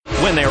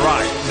When they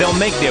arrive, they'll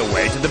make their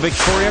way to the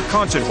Victoria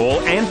Concert Hall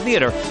and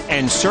Theatre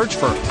and search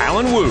for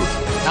Alan Wu.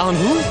 Alan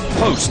Wu?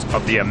 Host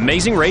of the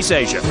Amazing Race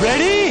Asia.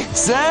 Ready,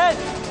 set,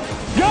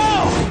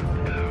 go!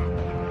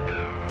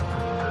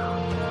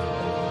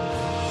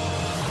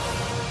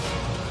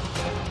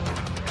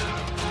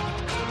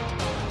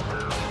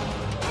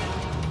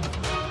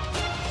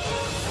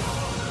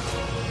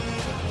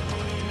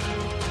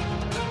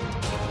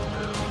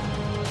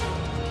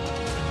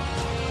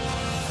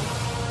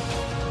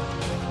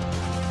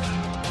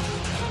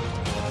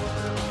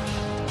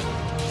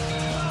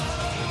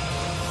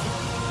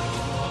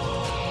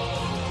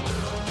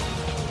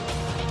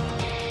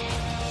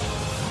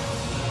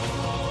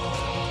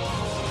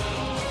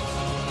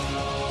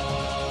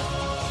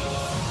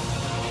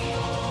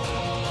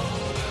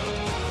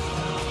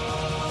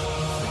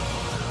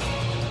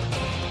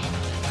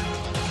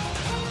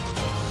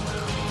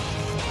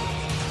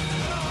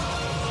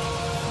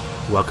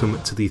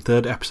 Welcome to the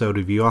third episode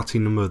of URT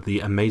number of the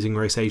Amazing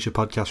Race Asia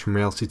podcast from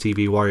Reality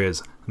TV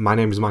Warriors. My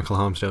name is Michael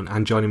Harmstone,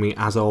 and joining me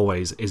as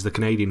always is the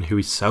Canadian who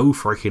is so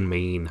freaking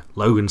mean,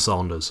 Logan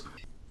Saunders.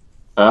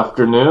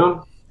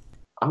 Afternoon?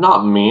 I'm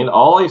not mean.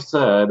 All I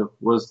said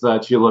was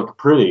that you look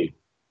pretty.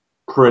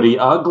 Pretty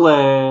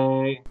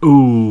ugly.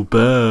 Ooh,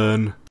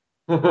 burn.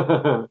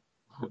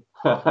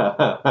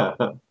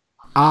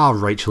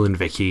 Rachel and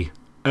Vicky,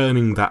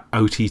 earning that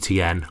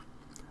OTTN.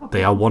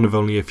 They are one of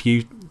only a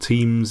few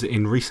teams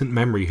in recent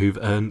memory who've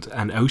earned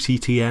an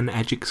OTTN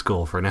EDGIC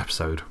score for an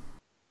episode.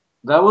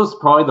 That was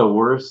probably the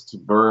worst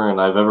burn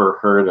I've ever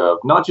heard of.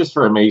 Not just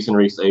for Amazing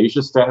Race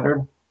Asia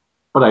standard,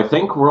 but I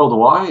think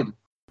worldwide.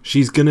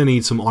 She's gonna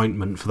need some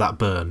ointment for that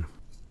burn.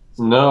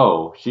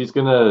 No, she's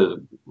gonna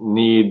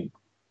need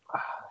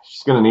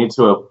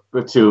to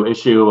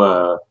issue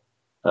a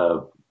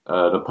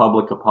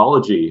public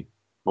apology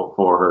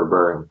for her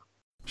burn.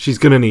 She's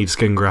gonna need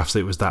skin grafts.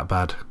 It was that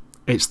bad.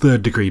 It's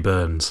third-degree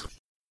burns.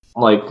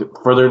 Originally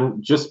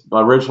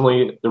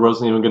there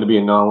wasn't even going to be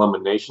a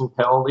non-elimination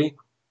penalty,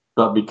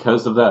 but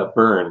because of that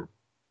burn,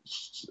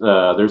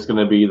 there's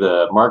going to be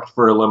the marked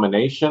for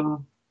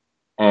elimination,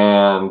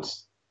 and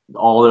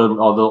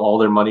all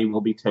their money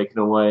will be taken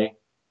away,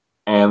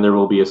 and there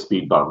will be a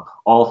speed bump.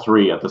 All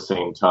three at the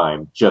same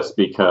time, just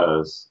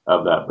because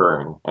of that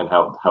burn and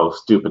how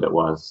stupid it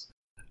was.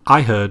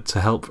 I heard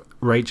to help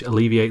Rach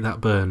alleviate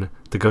that burn,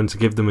 they're going to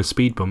give them a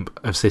speed bump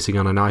of sitting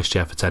on an ice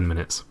chair for 10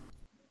 minutes.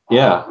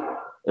 Yeah.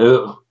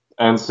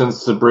 And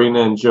since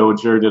Sabrina and Joe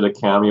Jur did a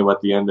cameo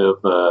at the end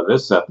of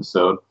this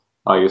episode,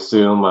 I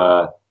assume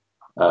Kev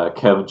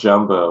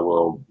Jumba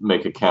will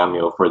make a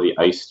cameo for the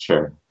ice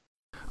chair.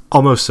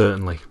 Almost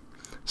certainly.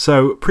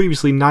 So,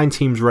 previously 9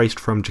 teams raced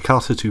from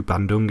Jakarta to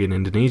Bandung in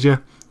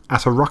Indonesia.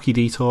 At a rocky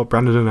detour,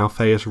 Brandon and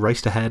Alphaeus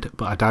raced ahead,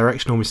 but a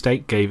directional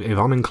mistake gave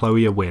Yvonne and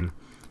Chloe a win.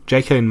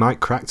 JK and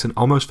Mike cracked and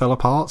almost fell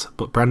apart,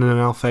 but Brandon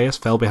and Alphaeus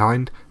fell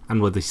behind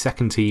and were the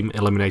second team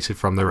eliminated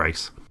from the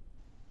race.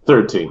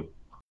 Third team.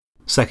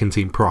 Second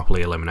team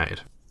properly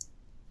eliminated.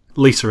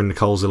 Lisa and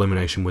Nicole's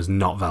elimination was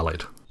not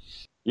valid.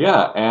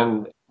 Yeah,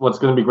 and what's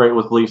going to be great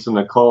with Lisa and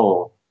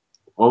Nicole,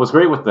 what was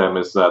great with them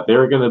is that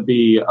they're going to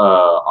be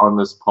on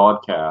this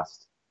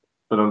podcast,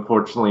 but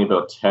unfortunately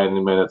about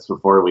 10 minutes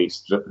before we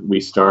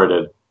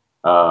started,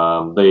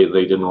 they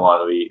didn't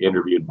want to be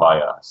interviewed by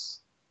us.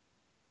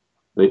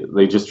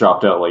 They just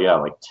dropped out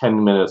like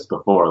 10 minutes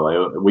before.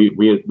 Like we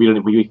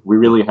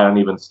really hadn't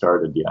even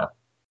started yet.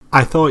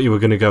 I thought you were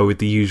going to go with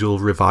the usual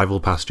revival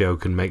pass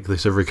joke and make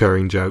this a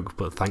recurring joke,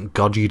 but thank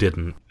God you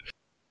didn't.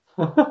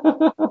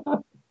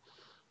 Come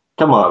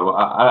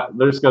on,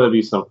 there's got to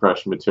be some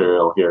fresh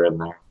material here and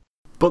there.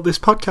 But this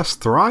podcast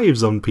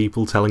thrives on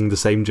people telling the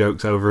same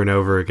jokes over and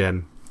over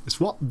again. It's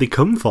what they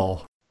come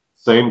for.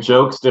 Same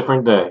jokes,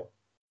 different day.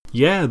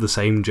 Yeah, the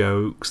same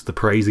jokes, the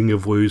praising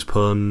of Wu's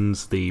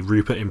puns, the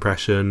Rupert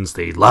impressions,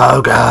 the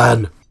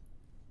Logan!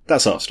 That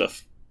sort of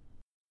stuff.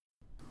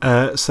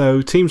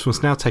 So teams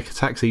must now take a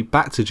taxi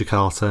back to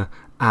Jakarta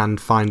and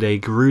find a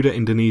Garuda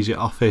Indonesia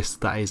office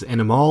that is in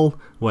a mall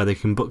where they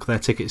can book their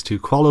tickets to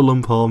Kuala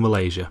Lumpur,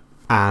 Malaysia.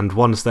 And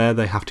once there,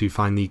 they have to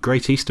find the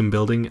Great Eastern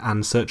Building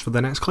and search for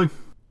their next clue.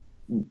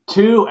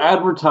 2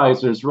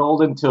 advertisers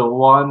rolled into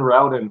one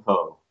route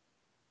info.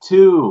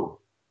 2.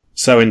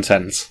 So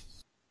intense.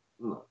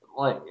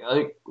 Like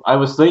I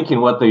was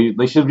thinking what they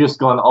should have just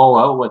gone all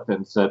out with it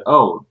and said,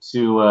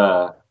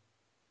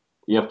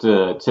 you have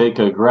to take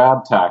a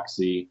Grab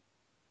taxi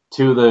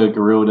to the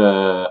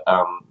Garuda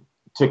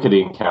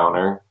ticketing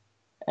counter,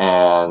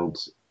 and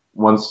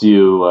once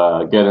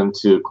you get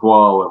into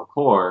Kuala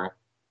Lumpur,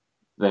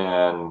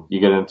 then you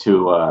get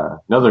into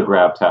another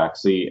Grab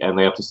taxi, and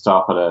they have to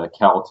stop at a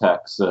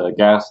Caltex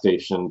gas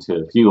station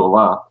to fuel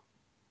up,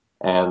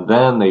 and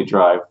then they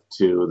drive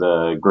to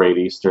the Great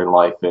Eastern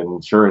Life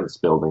Insurance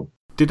Building.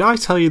 Did I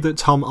tell you that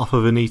Tom off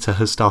of Anita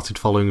has started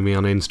following me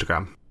on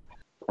Instagram?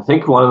 I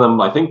think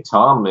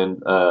Tom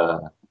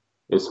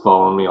is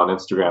following me on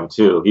Instagram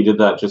too. He did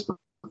that just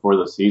before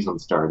the season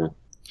started.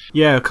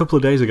 Yeah, a couple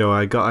of days ago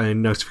I got a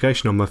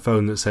notification on my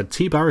phone that said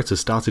T. Barrett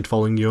has started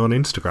following you on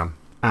Instagram.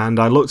 And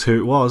I looked who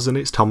it was, and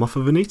it's Tom off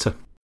of Anita.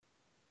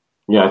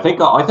 Yeah, I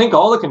think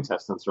all the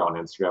contestants are on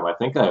Instagram. I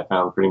think I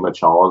found pretty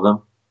much all of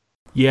them.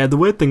 Yeah, the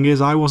weird thing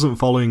is I wasn't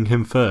following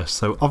him first,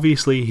 so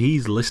obviously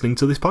he's listening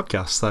to this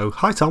podcast. So,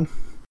 hi Tom.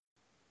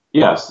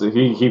 Yes,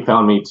 he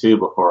found me too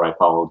before I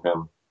followed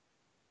him.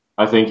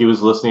 I think he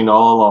was listening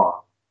all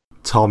along.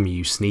 Tom,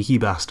 you sneaky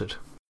bastard.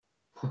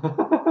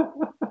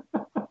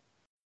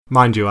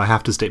 Mind you, I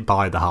have to stick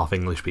by the half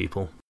English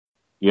people.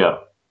 Yeah.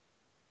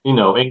 You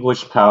know,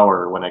 English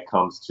power when it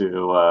comes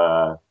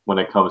to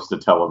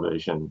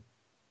television.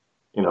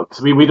 You know,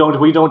 'cause we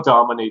don't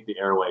dominate the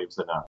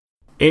airwaves enough.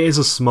 It is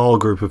a small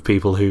group of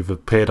people who've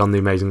appeared on The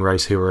Amazing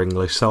Race who are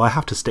English, so I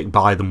have to stick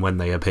by them when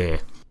they appear.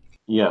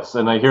 Yes,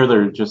 and I hear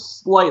they're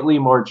just slightly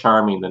more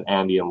charming than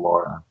Andy and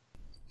Laura.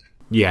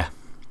 Yeah.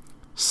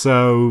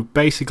 So,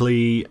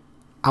 basically,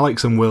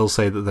 Alex and Will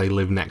say that they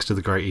live next to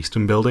the Great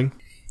Eastern Building.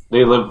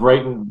 They live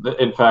right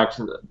in fact,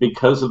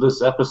 because of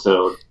this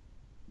episode,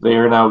 they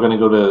are now going to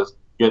go to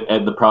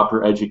get the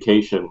proper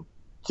education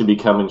to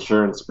become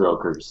insurance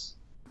brokers.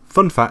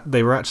 Fun fact,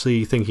 they were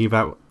actually thinking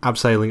about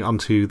abseiling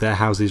onto their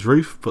house's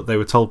roof, but they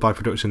were told by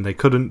production they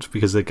couldn't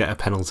because they'd get a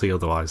penalty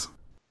otherwise.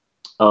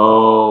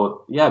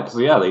 Oh, yeah, because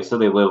they said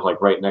they live like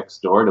right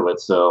next door to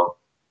it, so,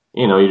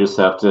 you know, you just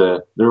have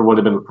to, there would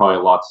have been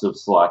probably lots of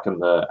slack in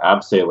the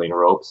abseiling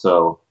rope,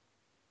 so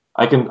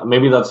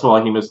maybe that's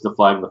why he missed the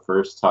flag the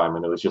first time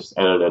and it was just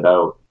edited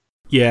out.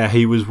 Yeah,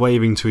 he was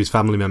waving to his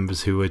family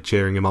members who were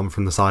cheering him on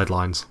from the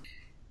sidelines.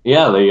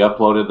 Yeah, they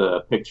uploaded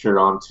a picture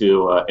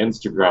onto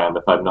Instagram,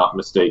 if I'm not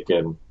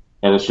mistaken,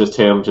 and it's just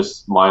him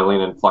just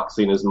smiling and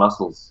flexing his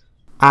muscles.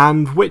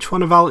 And which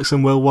one of Alex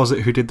and Will was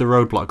it who did the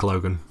roadblock,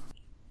 Logan?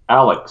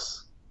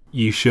 Alex.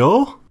 You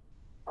sure?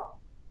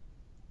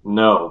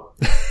 No.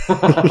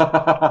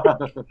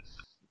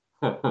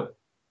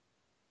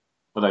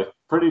 But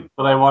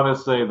I want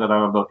to say that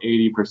I'm about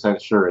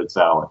 80% sure it's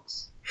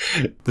Alex.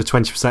 The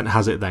 20%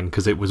 has it then,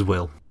 because it was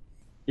Will.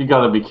 You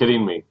gotta be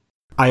kidding me.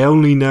 I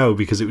only know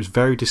because it was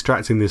very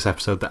distracting this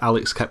episode that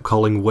Alex kept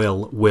calling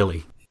Will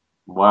Willie.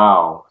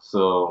 Wow.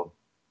 So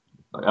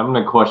I'm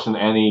going to question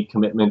any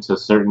commitment to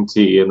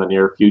certainty in the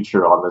near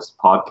future on this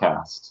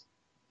podcast.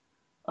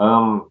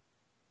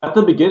 At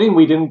the beginning,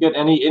 we didn't get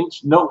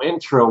no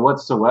intro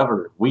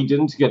whatsoever. We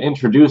didn't get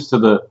introduced to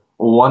the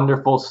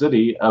wonderful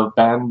city of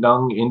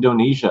Bandung,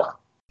 Indonesia.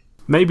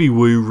 Maybe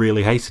Wu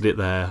really hated it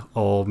there,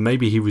 or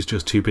maybe he was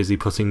just too busy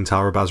putting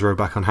Tara Basro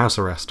back on house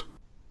arrest.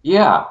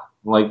 Yeah,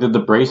 like did the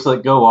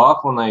bracelet go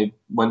off when they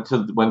went to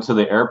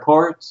the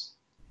airport?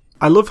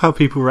 I love how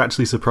people were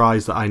actually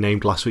surprised that I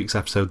named last week's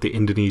episode the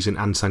Indonesian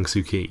Aung San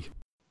Suu Kyi.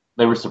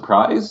 They were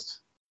surprised?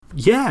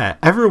 Yeah,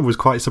 everyone was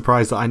quite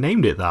surprised that I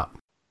named it that.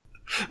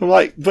 I'm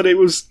like, but it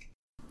was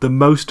the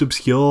most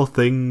obscure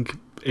thing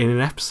in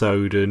an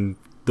episode, and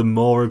the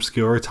more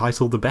obscure a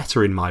title, the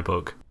better in my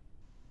book.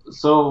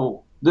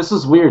 So, this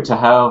is weird to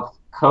have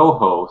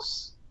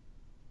co-hosts,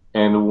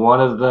 and one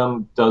of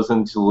them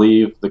doesn't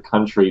leave the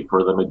country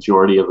for the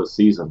majority of the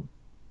season.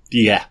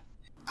 Yeah.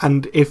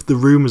 And if the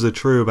rumours are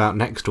true about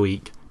next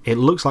week, it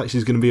looks like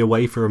she's going to be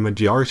away for a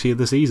majority of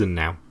the season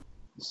now.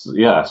 So,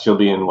 yeah, she'll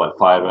be in,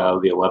 5 out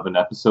of the 11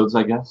 episodes,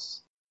 I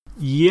guess?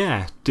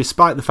 Yeah,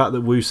 despite the fact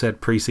that Wu said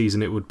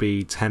pre-season it would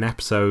be 10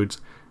 episodes,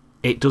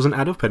 it doesn't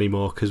add up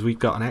anymore because we've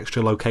got an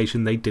extra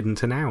location they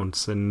didn't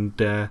announce, and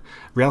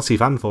Reality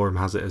Fan Forum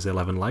has it as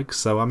 11 legs,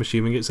 so I'm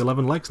assuming it's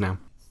 11 legs now.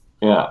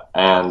 Yeah,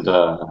 and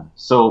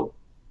so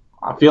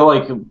I feel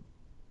like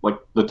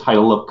the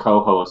title of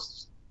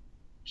co-host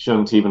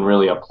shouldn't even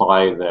really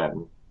apply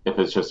then if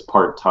it's just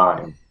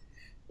part-time.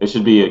 It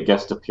should be a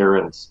guest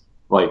appearance,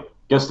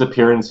 guest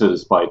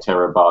appearances by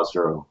Tara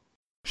Basro.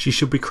 She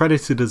should be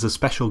credited as a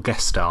special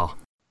guest star.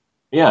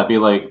 Yeah, be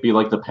like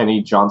the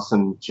Penny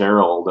Johnson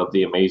Gerald of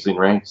The Amazing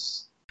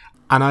Race.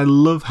 And I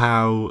love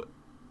how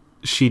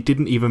she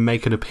didn't even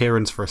make an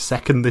appearance for a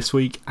second this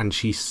week, and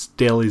she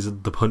still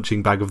is the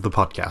punching bag of the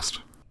podcast.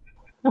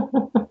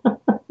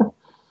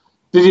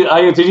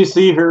 Did you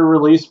see her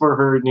release for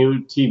her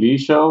new TV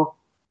show,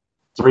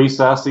 Three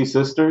Sassy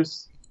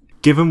Sisters?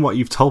 Given what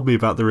you've told me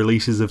about the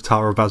releases of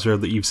Tara Basro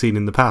that you've seen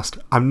in the past,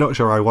 I'm not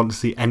sure I want to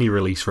see any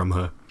release from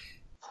her.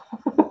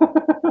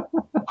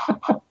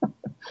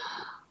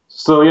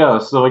 So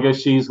I guess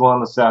she's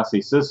one of the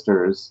Sassy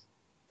Sisters,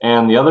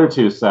 and the other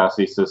two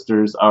Sassy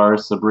Sisters are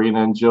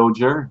Sabrina and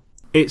JoJo.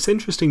 It's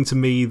interesting to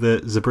me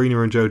that Sabrina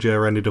and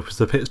JoJo ended up as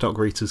the pit stop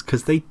greeters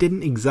because they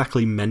didn't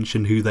exactly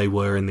mention who they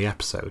were in the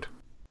episode.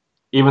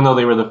 Even though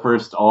they were the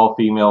first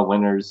all-female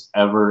winners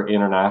ever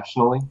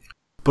internationally.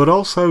 But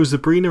also,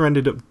 Sabrina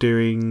ended up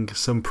doing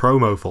some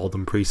promo for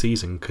them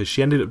pre-season because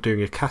she ended up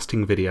doing a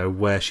casting video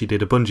where she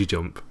did a bungee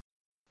jump.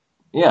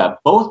 Yeah,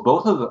 aren't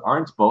both of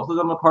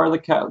them a part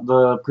of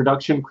the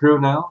production crew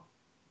now?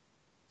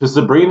 Because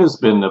Sabrina's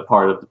been a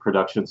part of the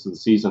production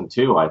since season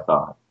 2, I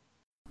thought.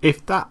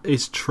 If that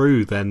is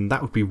true, then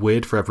that would be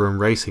weird for everyone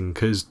racing,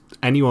 because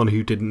anyone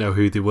who didn't know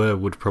who they were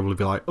would probably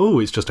be like, oh,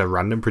 it's just a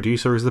random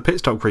producer as the pit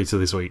stop greeter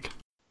this week.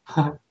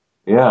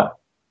 Yeah.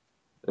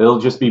 It'll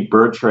just be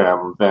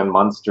Bertram Van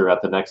Munster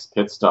at the next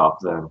pit stop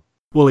then.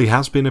 Well, he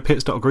has been a pit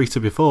stop greeter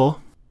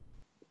before.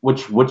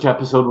 Which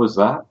episode was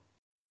that?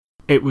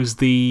 It was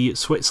the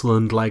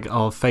Switzerland leg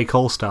of Fake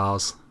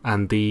All-Stars,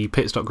 and the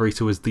pit stop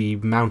greeter was the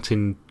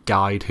mountain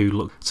guide who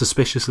looked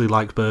suspiciously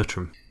like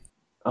Bertram.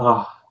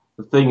 The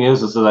thing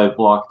is that I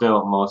blocked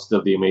out most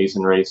of the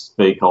Amazing Race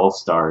Fake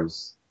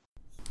All-Stars.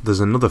 There's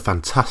another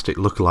fantastic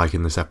lookalike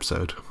in this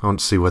episode. I want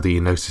to see whether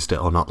you noticed it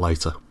or not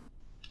later.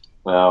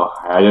 Well,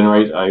 I didn't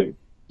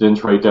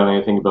write down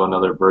anything about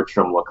another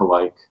Bertram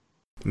lookalike.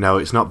 No,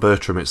 it's not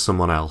Bertram, it's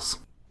someone else.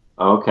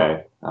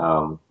 Okay.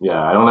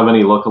 Yeah, I don't have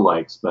any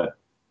lookalikes, but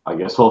I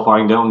guess we'll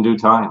find out in due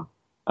time.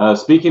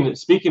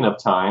 Speaking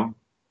of time,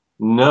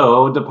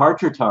 no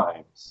departure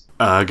times.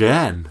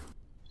 Again.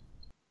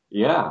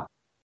 Yeah.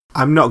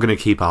 I'm not going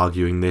to keep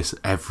arguing this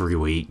every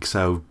week,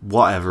 so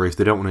whatever, if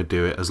they don't want to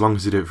do it, as long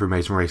as they do it for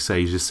Amazing Race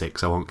Asia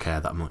 6, I won't care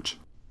that much.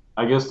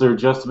 I guess their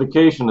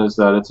justification is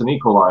that it's an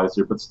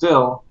equalizer, but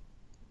still,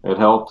 it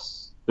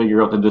helps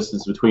figure out the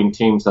distance between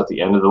teams at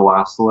the end of the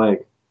last leg.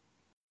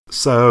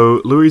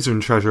 So, Louisa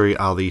and Treasury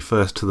are the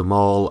first to the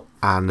mall,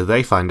 and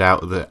they find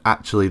out that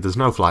actually there's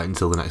no flight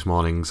until the next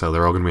morning, so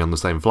they're all going to be on the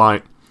same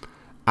flight.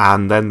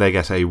 And then they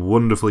get a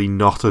wonderfully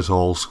not at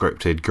all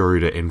scripted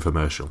Garuda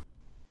infomercial.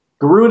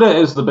 Garuda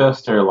is the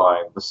best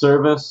airline. The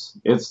service,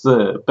 it's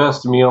the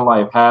best meal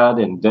I've had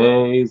in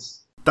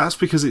days. That's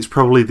because it's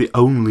probably the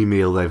only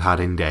meal they've had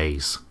in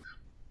days.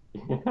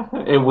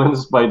 It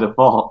wins by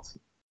default.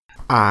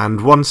 And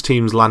once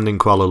teams land in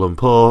Kuala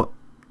Lumpur,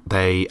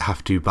 they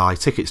have to buy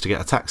tickets to get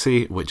a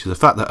taxi, which is a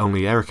fact that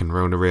only Eric and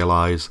Rona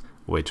realise,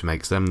 which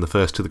makes them the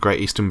first to the Great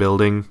Eastern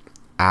Building,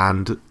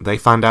 and they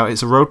find out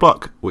it's a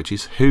roadblock, which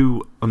is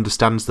who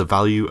understands the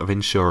value of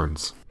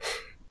insurance.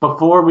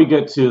 Before we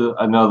get to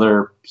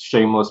another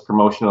shameless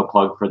promotional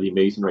plug for the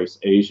Amazing Race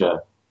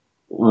Asia,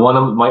 one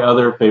of my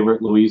other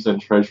favorite Louisa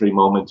and Treasury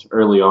moments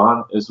early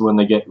on is when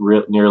they get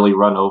nearly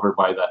run over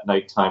by that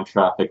nighttime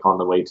traffic on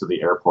the way to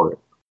the airport.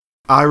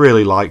 I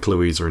really like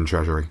Louisa and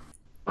Treasury.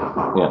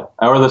 Yeah,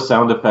 or the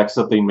sound effects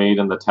that they made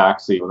in the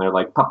taxi when they're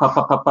like pop pop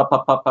pop pop pop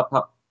pop pop pop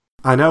pop.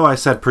 I know I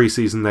said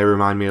pre-season they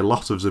remind me a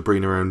lot of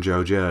Sabrina and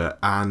JoJo,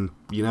 and,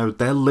 you know,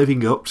 they're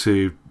living up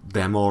to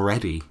them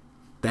already.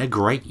 They're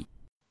great.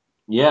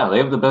 Yeah, they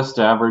have the best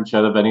average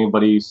out of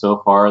anybody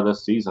so far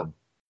this season.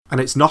 And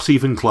it's not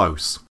even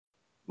close.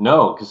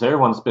 No, because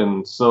everyone's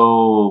been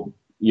so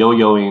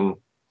yo-yoing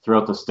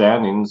throughout the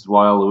standings,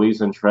 while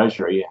Louisa and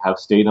Treasury have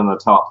stayed in the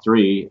top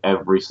 3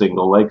 every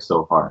single leg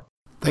so far.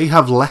 They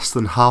have less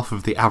than half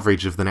of the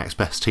average of the next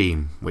best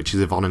team, which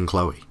is Yvonne and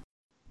Chloe.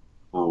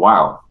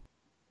 Wow.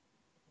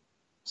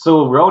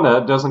 So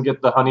Rona doesn't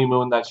get the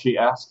honeymoon that she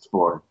asked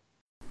for.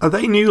 Are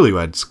they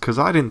newlyweds? Because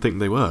I didn't think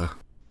they were.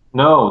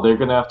 No, they're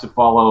going to have to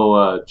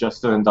follow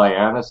Justin and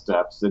Diana's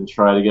steps and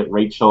try to get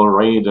Rachel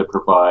Ray to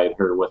provide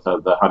her with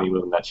the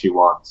honeymoon that she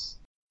wants.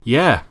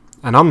 Yeah,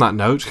 and on that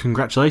note,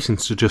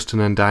 congratulations to Justin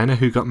and Diana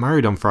who got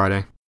married on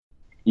Friday.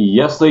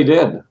 Yes, they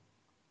did.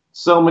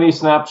 So many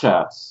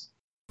Snapchats.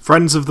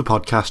 Friends of the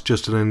podcast,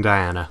 Justin and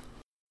Diana.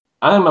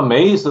 I'm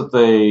amazed that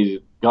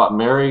they got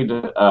married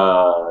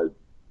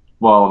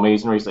while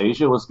Amazing Race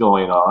Asia was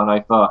going on.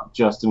 I thought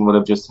Justin would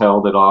have just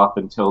held it off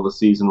until the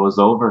season was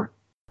over.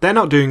 They're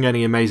not doing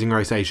any Amazing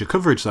Race Asia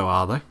coverage, though,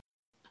 are they?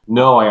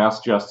 No, I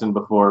asked Justin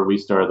before we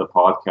started the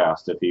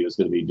podcast if he was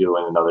going to be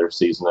doing another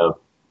season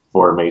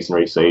for Amazing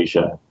Race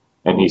Asia,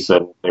 and he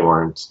said they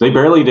weren't. They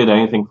barely did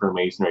anything for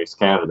Amazing Race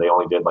Canada. They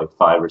only did like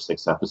 5 or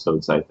 6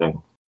 episodes, I think.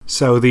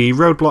 So the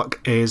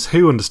roadblock is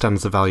who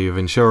understands the value of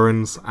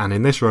insurance, and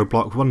in this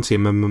roadblock, one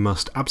team member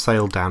must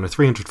abseil down a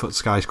 300-foot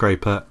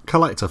skyscraper,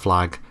 collect a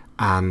flag,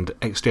 and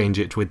exchange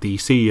it with the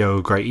CEO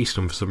of Great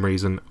Eastern for some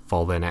reason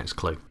for their next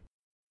clue.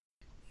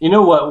 You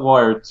know what?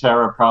 Where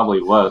Tara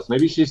probably was.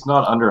 Maybe she's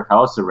not under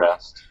house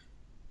arrest.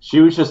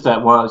 She was just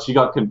at one. She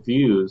got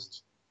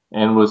confused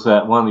and was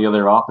at one of the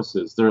other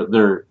offices.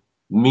 Their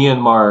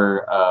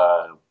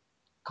Myanmar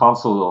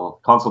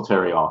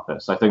consulary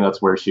office. I think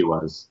that's where she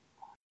was.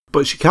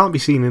 But she can't be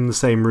seen in the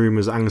same room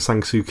as Aung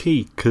San Suu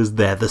Kyi because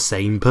they're the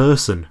same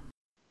person.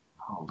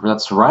 Oh,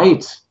 that's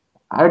right.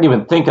 I didn't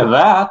even think of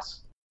that.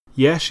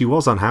 Yeah, she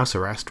was on house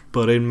arrest,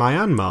 but in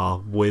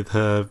Myanmar with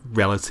her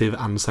relative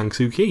Aung San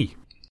Suu Kyi.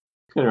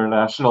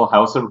 International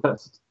house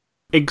arrest.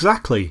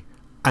 Exactly.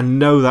 And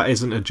no, that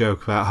isn't a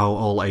joke about how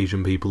all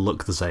Asian people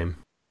look the same.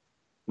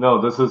 No,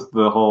 this is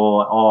the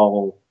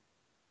whole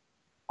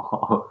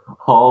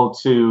all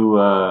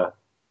too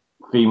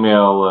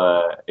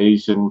female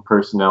Asian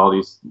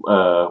personalities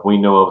we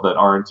know of that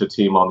aren't a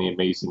team on The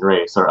Amazing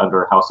Race are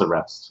under house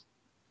arrest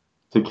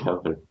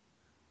together.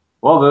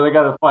 Well, then they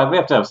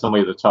have to have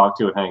somebody to talk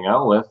to and hang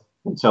out with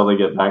until they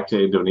get back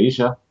to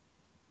Indonesia.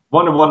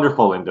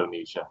 Wonderful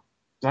Indonesia.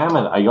 Damn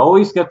it, I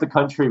always get the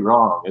country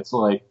wrong. It's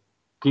like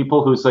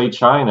people who say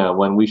China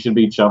when we should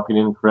be jumping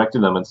in and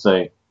correcting them and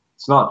say,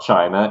 it's not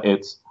China,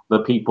 it's the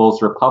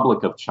People's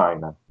Republic of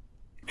China.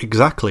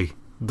 Exactly.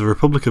 The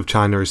Republic of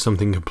China is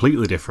something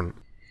completely different.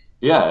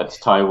 Yeah, it's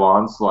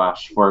Taiwan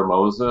 /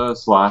 Formosa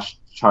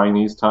 /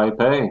 Chinese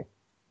Taipei.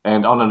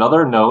 And on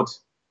another note,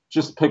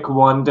 just pick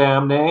one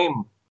damn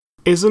name.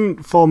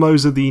 Isn't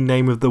Formosa the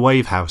name of the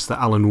wave house that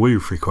Alan Wu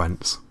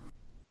frequents?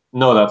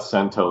 No, that's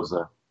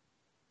Sentosa.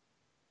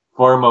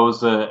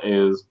 Formosa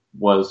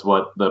was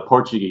what the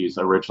Portuguese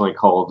originally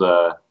called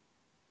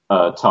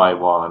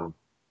Taiwan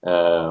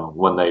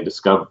when they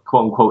quote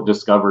unquote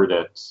discovered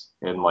it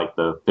in like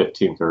the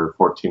 15th or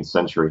 14th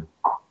century.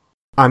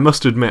 I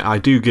must admit, I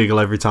do giggle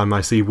every time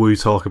I see Wu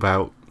talk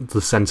about the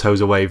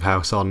Sentosa wave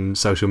house on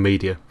social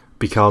media,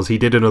 because he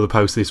did another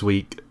post this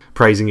week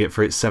praising it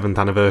for its 7th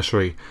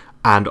anniversary,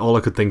 and all I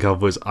could think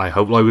of was, I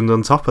hope Logan's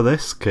on top of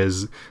this,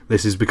 because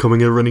this is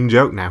becoming a running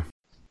joke now.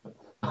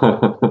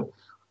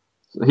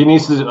 He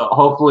needs to,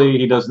 hopefully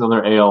he does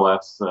another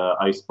ALS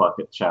ice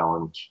bucket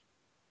challenge.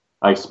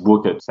 Ice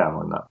bucket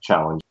challenge, not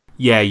challenge.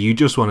 Yeah, you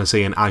just want to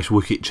see an ice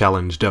bucket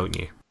challenge, don't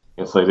you?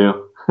 Yes, I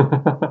do.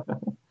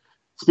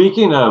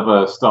 Speaking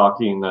of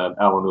stalking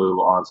Alan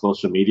Wu on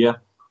social media,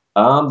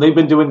 they've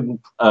been doing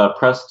a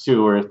press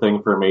tour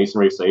thing for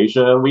Amazing Race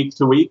Asia week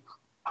to week.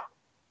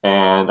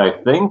 And I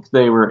think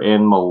they were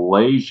in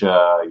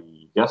Malaysia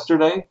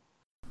yesterday.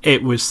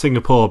 It was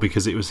Singapore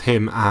because it was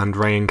him and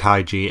Ray and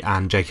Kaiji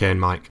and JK and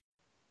Mike.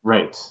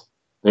 Right.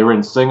 They were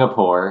in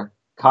Singapore,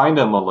 kind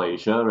of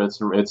Malaysia.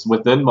 It's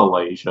within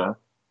Malaysia.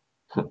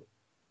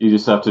 You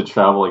just have to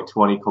travel like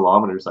 20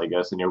 kilometers, I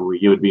guess, and you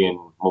would be in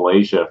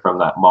Malaysia from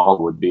that mall,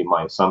 would be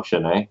my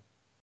assumption, eh?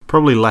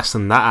 Probably less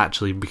than that,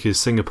 actually, because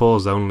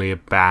Singapore's only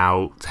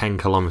about 10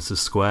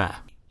 kilometers square.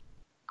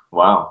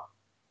 Wow.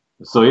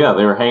 So yeah,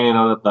 they were hanging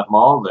out at that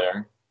mall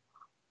there,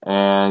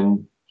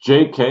 and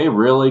JK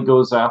really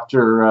goes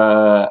after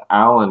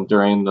Alan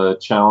during the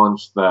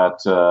challenge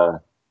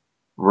that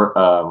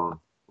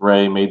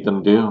Ray made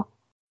them do.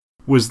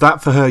 Was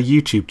that for her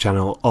YouTube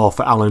channel or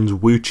for Alan's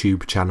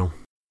WooTube channel?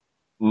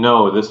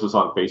 No, this was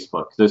on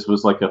Facebook. This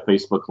was like a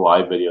Facebook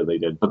Live video they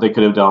did, but they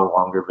could have done a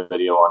longer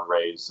video on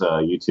Ray's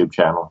YouTube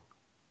channel.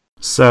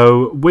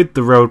 So, with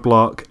the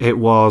roadblock, it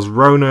was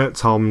Rona,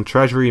 Tom,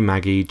 Treasury,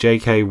 Maggie,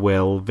 JK,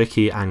 Will,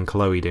 Vicky, and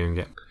Chloe doing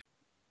it.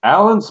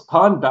 Alan's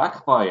pun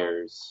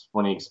backfires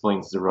when he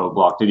explains the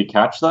roadblock. Did you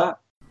catch that?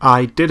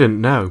 I didn't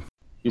know.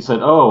 He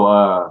said,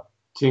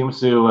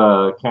 teams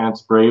who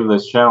can't brave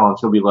this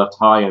challenge will be left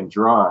high and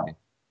dry.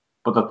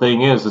 But the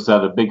thing is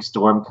that a big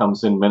storm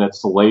comes in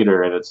minutes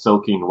later and it's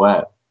soaking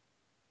wet.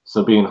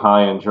 So being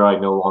high and dry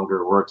no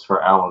longer works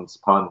for Alan's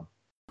pun.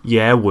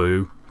 Yeah,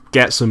 Woo.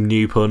 Get some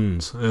new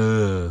puns.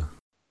 Yeah,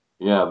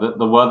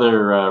 the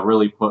weather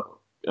really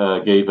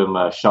gave him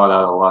a shot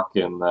out of luck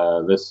in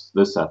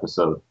this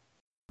episode.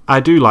 I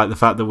do like the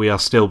fact that we are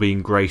still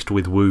being graced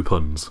with Woo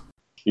puns.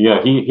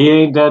 Yeah, he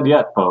ain't dead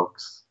yet,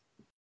 folks.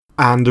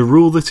 And a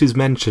rule that is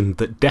mentioned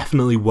that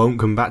definitely won't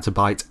come back to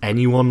bite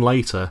anyone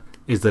later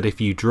is that if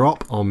you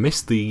drop or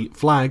miss the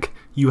flag,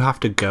 you have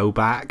to go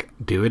back,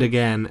 do it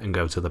again, and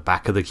go to the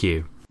back of the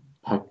queue.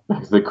 Back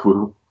of the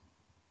queue.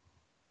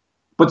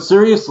 But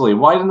seriously,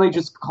 why didn't they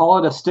just call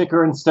it a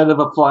sticker instead of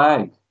a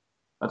flag?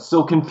 That's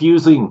so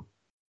confusing.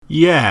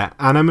 Yeah,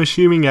 and I'm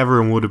assuming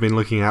everyone would have been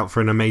looking out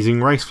for an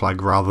Amazing Race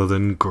flag rather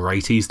than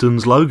Great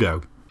Eastern's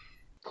logo.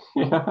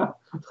 Yeah,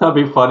 that'd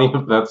be funny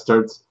if that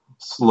starts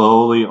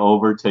slowly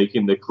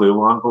overtaking the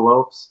clue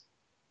envelopes,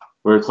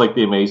 where it's like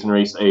the Amazing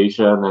Race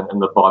Asia, and then in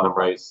the bottom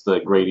right's the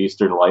Great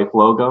Eastern Life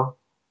logo,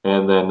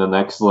 and then the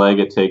next leg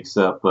it takes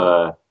up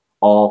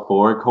all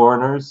four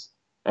corners,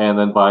 and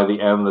then by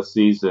the end of the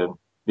season,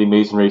 the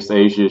Amazing Race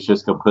Asia is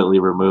just completely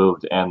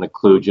removed, and the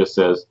clue just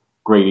says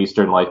Great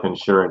Eastern Life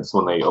Insurance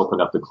when they open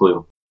up the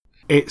clue.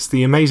 It's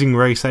the Amazing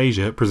Race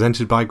Asia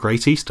presented by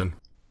Great Eastern.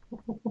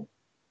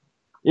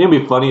 It'd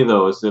be funny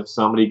though, is if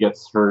somebody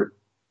gets hurt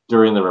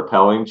during the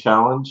rappelling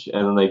challenge,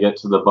 and then they get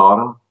to the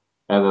bottom,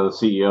 and then the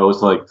CEO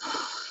is like,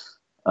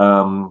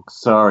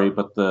 sorry,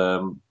 but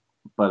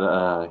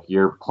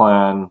your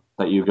plan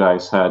that you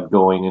guys had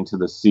going into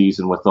the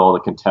season with all the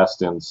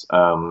contestants,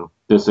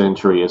 this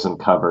injury isn't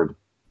covered.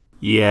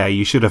 Yeah,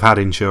 you should have had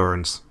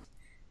insurance.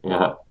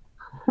 Yeah.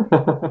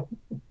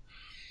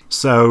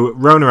 So,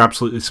 Rona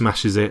absolutely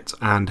smashes it,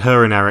 and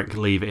her and Eric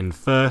leave in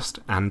first,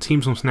 and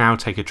teams must now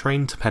take a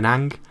train to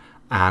Penang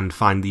and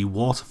find the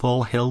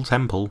Waterfall Hill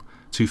Temple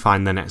to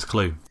find their next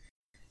clue.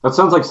 That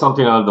sounds like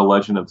something out of The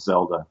Legend of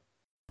Zelda.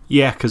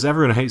 Yeah, because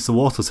everyone hates the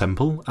Water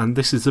Temple, and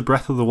this is the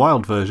Breath of the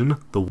Wild version,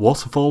 the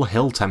Waterfall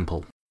Hill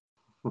Temple.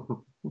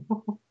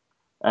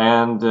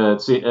 And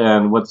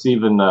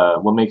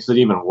what makes it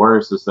even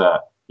worse is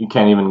that you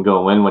can't even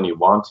go in when you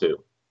want to.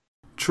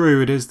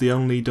 True, it is the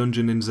only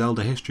dungeon in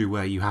Zelda history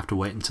where you have to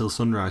wait until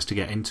sunrise to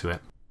get into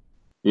it.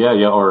 Yeah,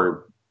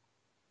 or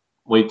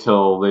wait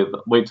till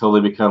they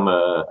become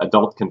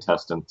adult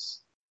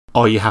contestants.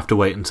 Or you have to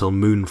wait until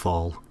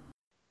moonfall.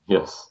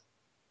 Yes.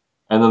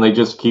 And then they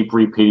just keep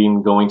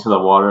repeating going to the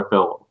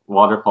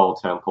waterfall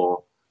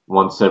temple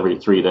once every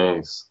 3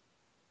 days.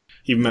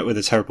 You've met with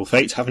a terrible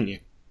fate, haven't you?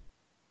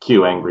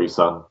 Cue angry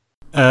son.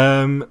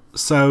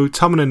 So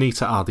Tom and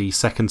Anita are the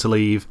second to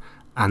leave,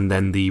 and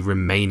then the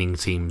remaining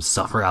teams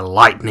suffer a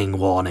lightning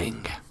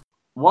warning.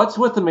 What's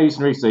with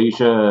Amazing Race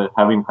Asia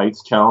having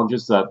heights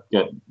challenges that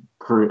get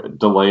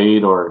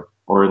delayed or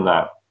in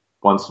that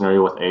one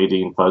scenario with AD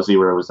and Fuzzy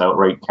where it was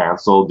outright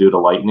canceled due to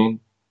lightning.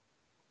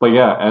 But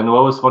yeah, and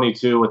what was funny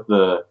too with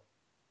the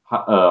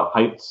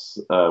heights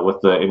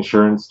with the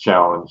insurance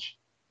challenge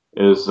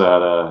is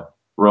that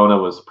Rona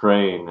was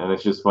praying, and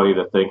it's just funny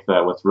to think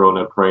that with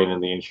Rona praying in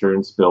the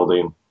insurance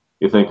building,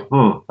 you think,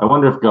 I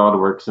wonder if God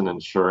works in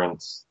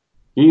insurance.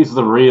 He's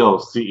the real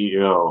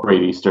CEO of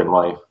Great Eastern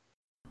Life.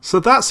 So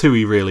that's who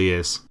he really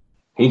is.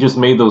 He just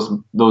made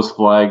those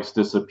flags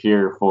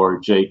disappear for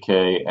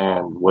JK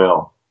and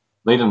Will.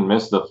 They didn't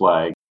miss the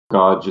flag.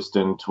 God just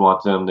didn't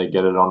want them to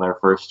get it on their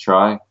first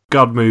try.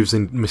 God moves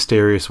in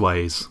mysterious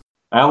ways.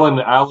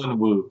 Alan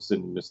moves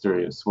in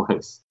mysterious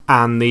ways.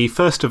 And the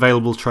first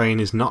available train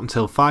is not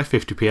until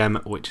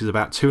 5:50pm, which is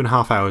about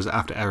 2.5 hours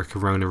after Eric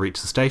and Rona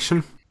reach the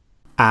station.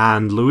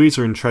 And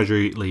Louisa and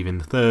Treasury leave in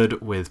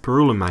third, with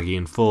Perul and Maggie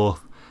in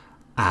fourth.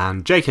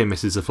 And JK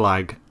misses the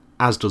flag,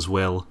 as does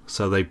Will,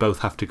 so they both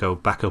have to go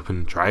back up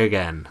and try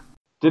again.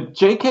 Did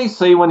JK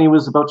say when he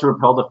was about to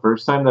rappel the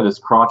first time that his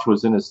crotch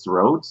was in his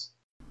throat?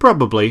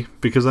 Probably,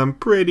 because I'm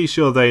pretty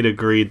sure they'd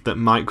agreed that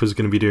Mike was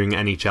going to be doing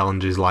any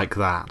challenges like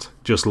that,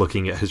 just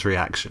looking at his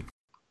reaction.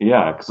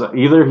 Yeah, because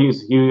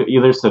he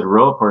either said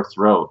rope or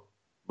throat,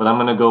 but I'm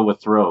going to go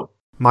with throat.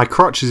 My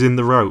crotch is in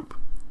the rope.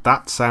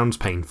 That sounds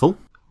painful.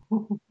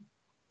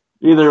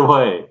 Either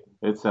way,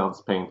 it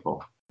sounds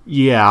painful.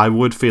 Yeah, I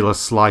would feel a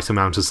slight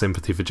amount of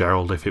sympathy for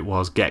Gerald if it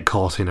was get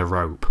caught in a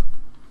rope.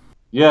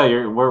 Yeah,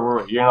 you're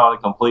not a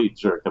complete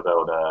jerk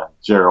about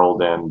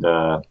Gerald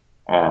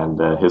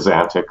and his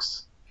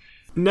antics.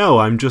 No,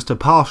 I'm just a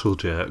partial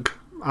jerk.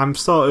 I'm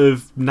sort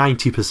of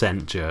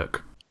 90%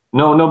 jerk.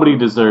 No, nobody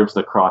deserves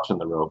the crotch in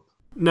the rope.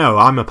 No,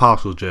 I'm a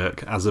partial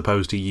jerk, as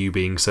opposed to you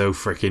being so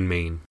frickin'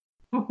 mean.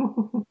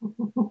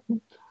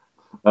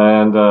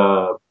 And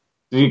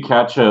did you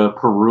catch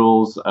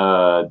Perul's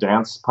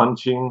dance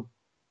punching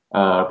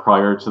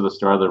prior to the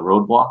start of the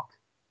roadblock?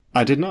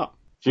 I did not.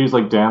 She was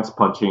like dance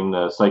punching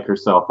to psych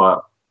herself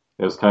up.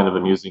 It was kind of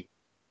amusing.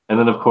 And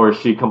then, of course,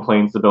 she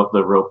complains about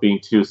the rope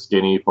being too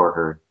skinny for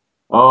her.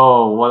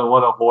 Oh,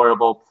 what a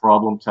horrible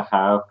problem to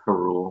have,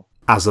 Perul.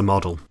 As a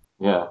model.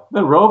 Yeah,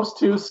 the rope's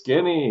too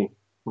skinny.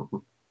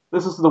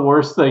 This is the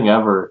worst thing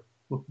ever.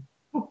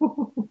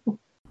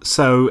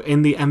 So,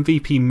 in the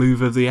MVP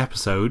move of the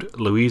episode,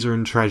 Louisa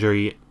and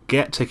Treasury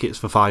get tickets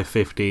for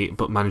 $5.50,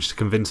 but manage to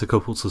convince a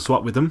couple to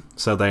swap with them,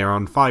 so they are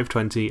on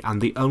 $5.20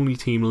 and the only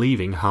team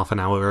leaving half an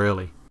hour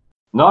early.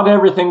 Not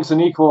everything's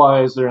an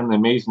equalizer in the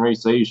Amazing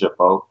Race Asia,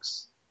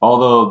 folks.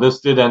 Although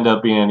this did end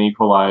up being an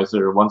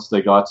equalizer once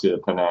they got to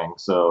Penang,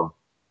 so...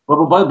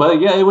 But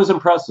yeah, it was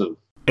impressive.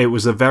 It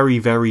was a very,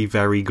 very,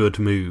 very good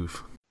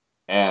move.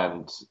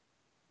 And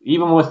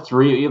even with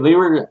three, they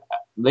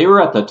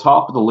were at the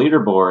top of the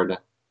leaderboard,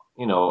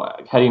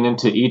 heading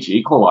into each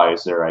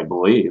equalizer, I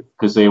believe,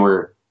 because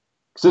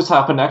this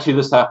happened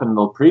in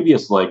the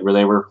previous leg where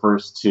they were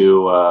first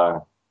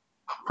to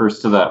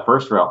that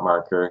first route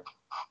marker,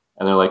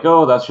 and they're like,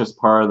 oh, that's just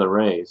part of the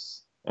race.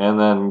 And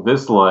then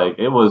this leg,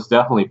 it was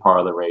definitely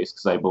part of the race,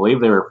 because I believe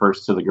they were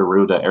first to the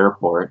Garuda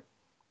airport.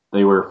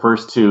 They were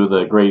first to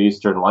the Great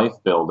Eastern Life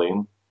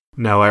building.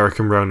 No, Eric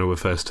and Rona were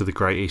first to the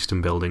Great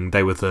Eastern building.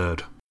 They were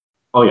third.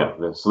 Oh yeah,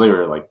 so they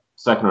were like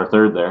second or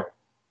third there.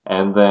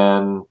 And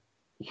then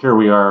here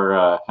we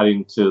are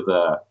heading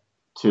to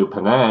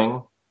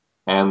Penang,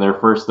 and they're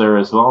first there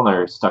as well, and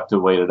they're stuck to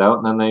wait it out,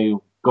 and then they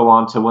go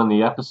on to win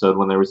the episode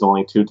when there was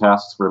only 2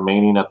 tasks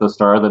remaining at the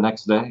start of the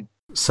next day.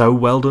 So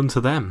well done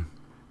to them.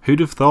 Who'd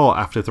have thought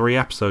after 3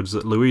 episodes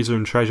that Louisa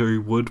and Treasury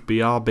would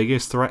be our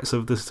biggest threats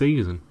of the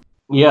season?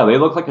 Yeah, they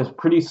look like a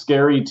pretty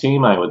scary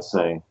team, I would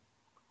say.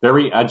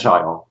 Very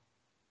agile.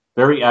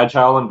 Very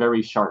agile and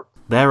very sharp.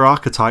 Their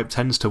archetype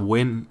tends to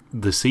win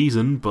the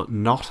season, but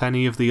not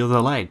any of the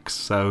other legs,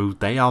 so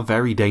they are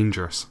very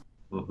dangerous.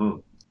 Mm-hmm.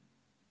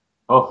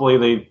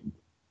 Hopefully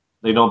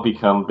they don't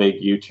become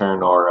big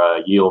U-turn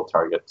or yield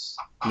targets.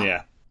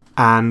 Yeah.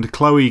 And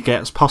Chloe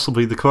gets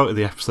possibly the quote of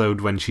the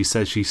episode when she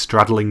says she's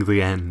straddling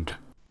the end.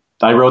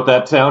 I wrote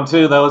that down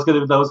too. That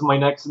was my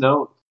next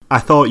note. I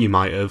thought you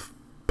might have.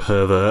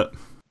 Pervert.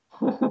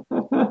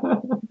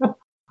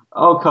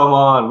 Oh, come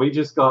on. We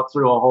just got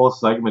through a whole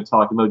segment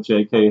talking about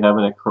JK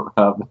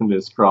having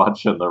his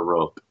crotch in the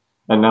rope.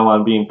 And now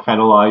I'm being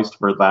penalized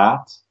for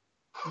that?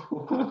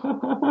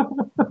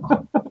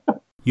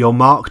 You're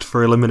marked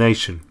for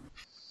elimination.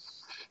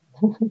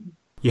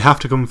 You have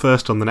to come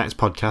first on the next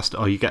podcast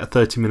or you get a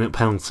 30-minute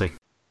penalty.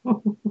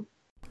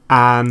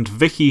 And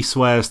Vicky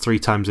swears 3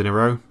 times in a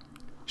row.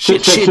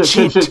 Shit.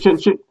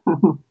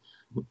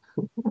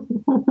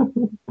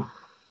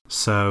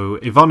 So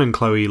Yvonne and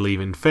Chloe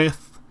leave in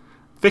 5th.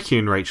 Vicky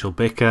and Rachel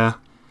bicker.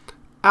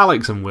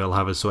 Alex and Will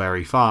have a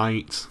sweary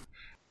fight.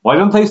 Why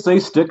don't they say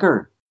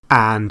sticker?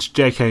 And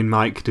JK and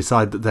Mike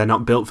decide that they're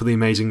not built for the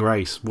Amazing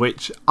Race,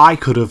 which I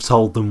could have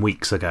told them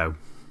weeks ago.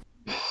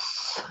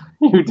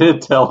 You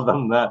did tell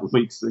them that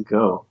weeks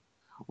ago.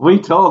 We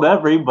told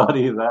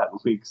everybody that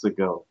weeks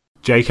ago.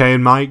 JK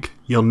and Mike,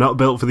 you're not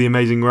built for the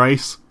Amazing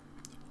Race.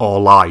 Or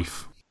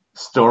life.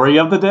 Story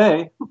of the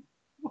day.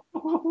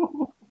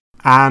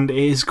 And it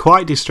is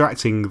quite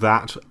distracting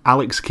that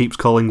Alex keeps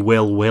calling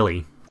Will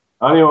Willie.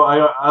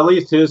 Anyway, at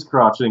least his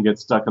crotch didn't get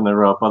stuck in the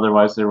rope,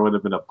 otherwise there would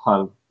have been a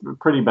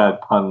pretty bad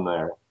pun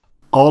there.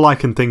 All I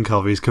can think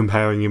of is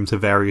comparing him to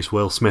various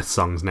Will Smith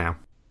songs now.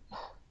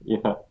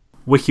 Yeah.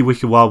 Wiki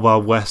Wiki Wild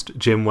Wild West,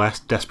 Jim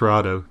West,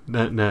 Desperado.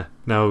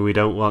 No, we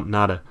don't want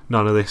nada.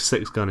 None of this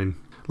six-gunning.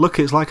 Look,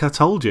 it's like I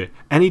told you.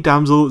 Any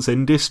damsel that's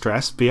in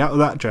distress, be out of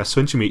that dress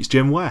when she meets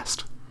Jim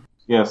West.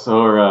 Yes,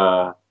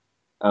 or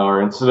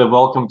instead of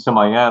Welcome to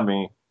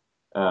Miami,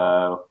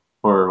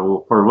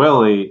 for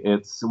Willie,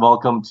 it's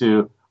Welcome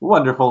to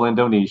wonderful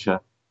Indonesia.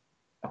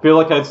 I feel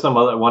like I had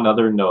one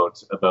other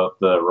note about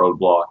the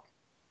roadblock.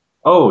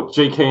 Oh,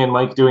 JK and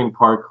Mike doing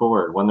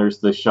parkour, when there's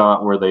the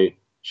shot where they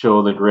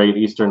show the Great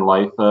Eastern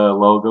Life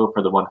logo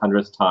for the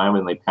 100th time,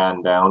 and they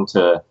pan down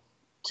to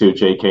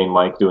JK and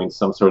Mike doing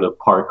some sort of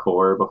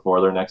parkour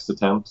before their next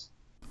attempt.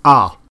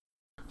 Ah.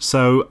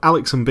 So,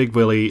 Alex and Big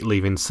Willie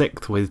leave in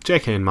 6th, with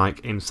JK and Mike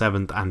in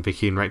 7th and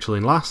Vicky and Rachel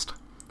in last.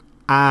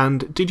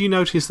 And did you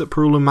notice that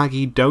Perul and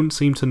Maggie don't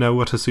seem to know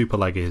what a super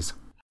leg is?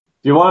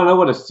 If you want to know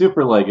what a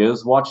super leg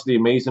is, watch The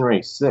Amazing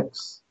Race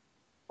 6.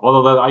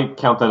 Although I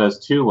count that as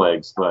 2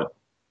 legs, but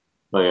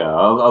yeah,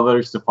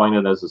 others define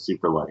it as a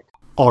super leg.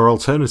 Or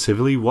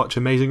alternatively, watch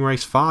Amazing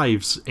Race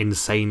 5's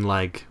insane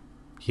leg.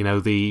 You know,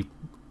 the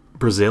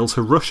Brazil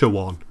to Russia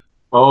one.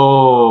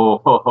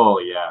 Oh,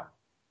 yeah.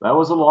 That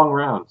was a long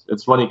round.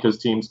 It's funny because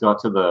teams got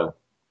to the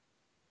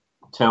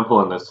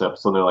temple in this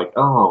episode, and they're like,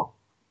 oh,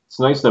 it's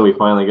nice that we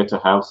finally get to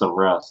have some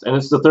rest. And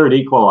it's the third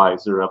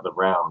equalizer of the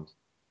round.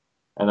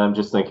 And I'm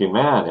just thinking,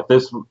 man, if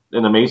this,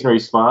 in Amazing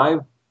Race 5,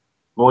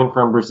 going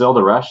from Brazil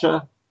to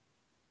Russia,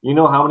 you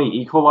know how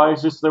many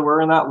equalizers there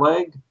were in that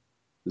leg?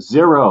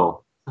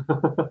 0.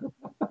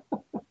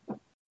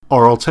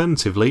 Or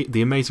alternatively,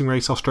 the Amazing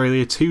Race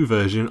Australia 2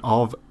 version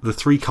of the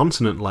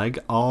 3-continent leg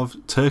of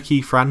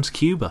Turkey, France,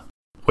 Cuba,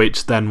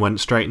 which then went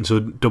straight into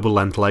a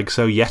double-length leg,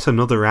 so yet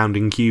another round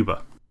in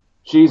Cuba.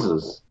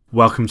 Jesus.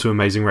 Welcome to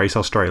Amazing Race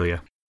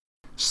Australia.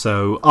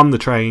 So, on the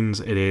trains,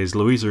 it is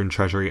Louisa and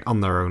Treasury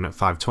on their own at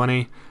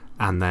 5:20,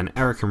 and then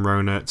Eric and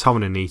Rona, Tom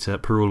and Anita,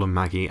 Perul and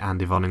Maggie,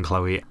 and Yvonne and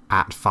Chloe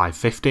at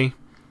 5:50,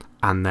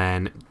 and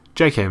then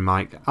JK and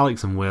Mike,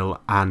 Alex and Will,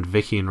 and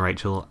Vicky and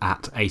Rachel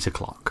at 8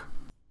 o'clock.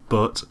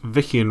 But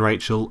Vicky and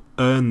Rachel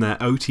earn their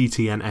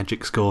OTTN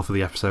EDGIC score for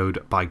the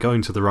episode by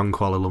going to the wrong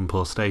Kuala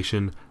Lumpur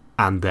station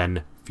and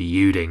then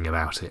feuding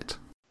about it.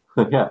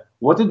 Yeah.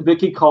 What did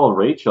Vicky call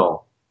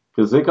Rachel?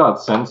 Because it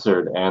got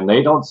censored, and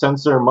they don't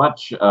censor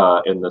much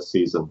in this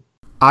season.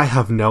 I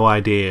have no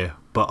idea,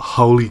 but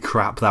holy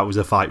crap, that was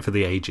a fight for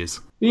the ages.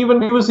 He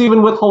was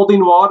even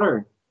withholding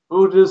water.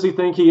 Who does he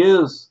think he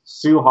is?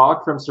 Sue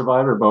Hawk from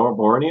Survivor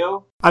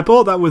Borneo? I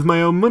bought that with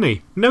my own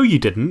money. No, you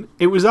didn't.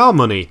 It was our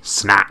money.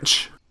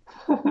 Snatch.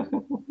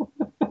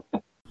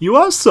 You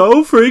are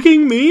so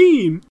freaking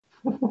mean.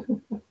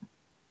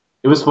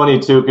 It was funny,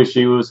 too, because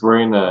she was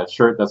wearing a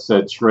shirt that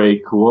said Trey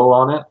Cool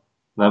on it.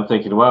 And I'm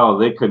thinking, wow,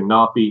 they could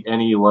not be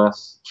any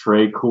less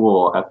Trey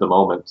Cool at the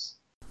moment.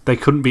 They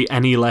couldn't be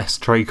any less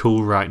Trey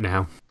Cool right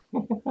now.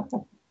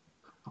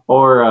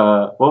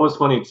 Or what was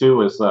funny,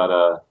 too, is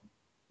that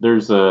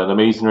there's an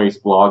Amazing Race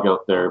blog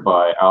out there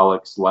by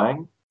Alex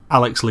Lang.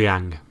 Alex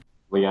Liang.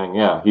 Liang,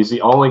 yeah. He's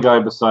the only guy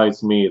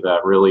besides me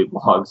that really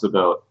blogs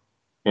about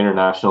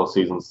international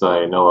seasons that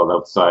I know of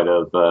outside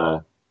of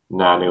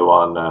Nanu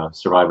on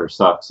Survivor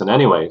Sucks. And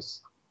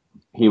anyways,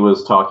 he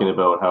was talking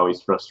about how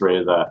he's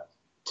frustrated that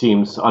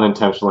teams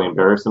unintentionally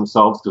embarrass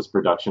themselves because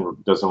production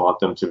doesn't want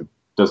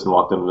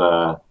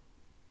them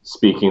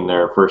speaking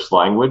their first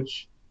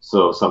language.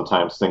 So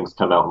sometimes things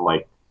come out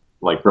in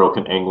like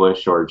broken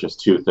English or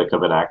just too thick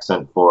of an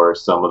accent for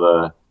some of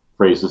the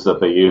phrases that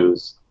they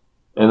use.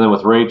 And then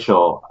with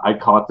Rachel, I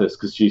caught this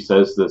because she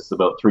says this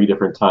about 3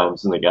 different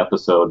times in the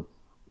episode.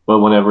 But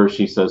whenever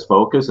she says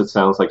focus, it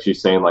sounds like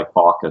she's saying like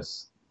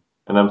focus.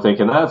 And I'm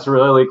thinking, that's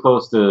really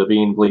close to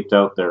being bleeped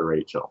out there,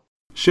 Rachel.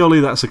 Surely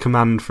that's a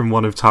command from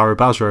one of Tara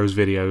Basro's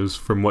videos,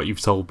 from what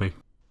you've told me.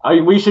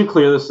 We should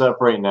clear this up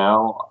right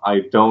now.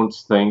 I don't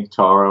think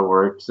Tara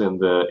works in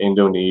the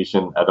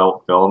Indonesian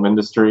adult film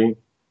industry.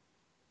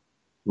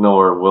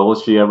 Nor will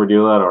she ever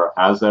do that or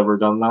has ever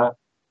done that.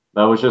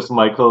 That was just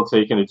Michael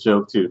taking a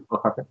joke too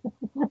far.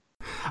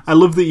 I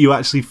love that you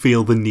actually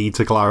feel the need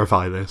to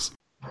clarify this.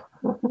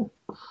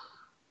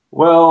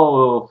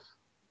 Well,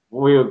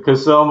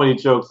 because so many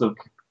jokes have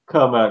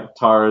come at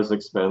Tara's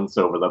expense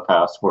over the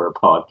past 4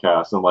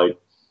 podcasts. I'm like,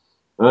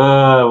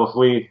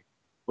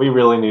 we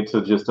really need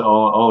to just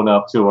own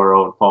up to our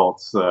own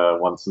faults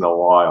once in a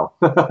while.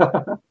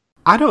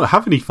 I don't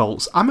have any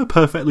faults. I'm a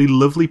perfectly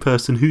lovely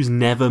person who's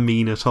never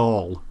mean at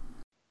all.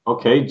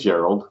 Okay,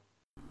 Gerald.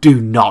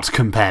 Do not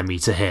compare me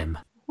to him.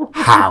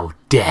 How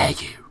dare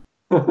you?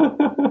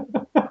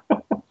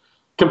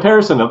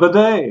 Comparison of the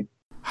day.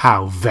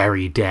 How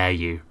very dare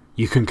you.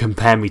 You can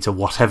compare me to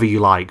whatever you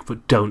like,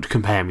 but don't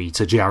compare me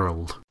to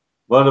Gerald.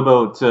 What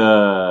about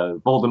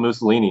Bolda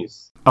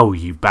Mussolini's? Oh,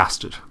 you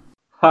bastard.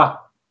 Ha!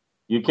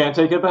 You can't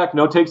take it back.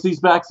 No takes these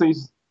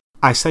backsies.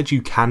 I said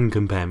you can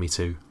compare me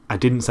to. I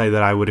didn't say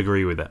that I would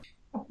agree with it.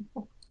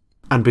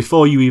 And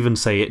before you even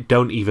say it,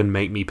 don't even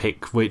make me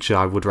pick which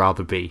I would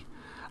rather be.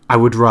 I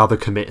would rather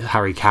commit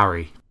Harry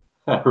Carey.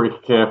 Harry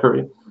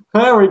Carey.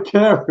 Harry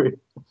Carey.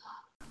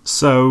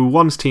 So,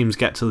 once teams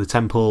get to the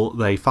temple,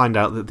 they find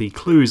out that the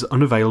clue is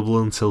unavailable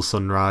until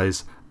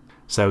sunrise.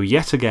 So,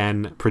 yet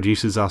again,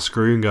 producers are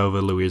screwing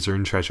over Louisa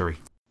and Treasury.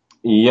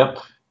 Yep.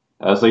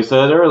 As I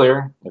said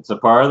earlier, it's a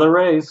part of the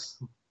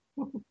race.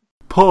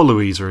 Poor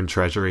Louisa and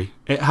Treasury.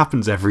 It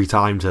happens every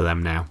time to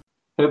them now.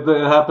 It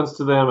happens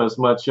to them as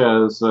much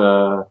as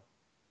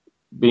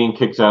being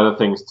kicked out of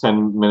things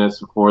 10 minutes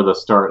before the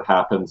start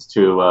happens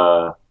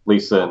to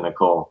Lisa and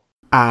Nicole.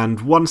 And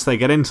once they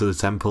get into the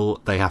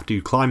temple, they have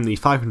to climb the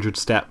 500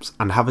 steps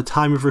and have a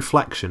time of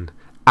reflection,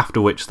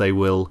 after which they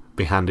will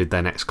be handed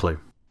their next clue.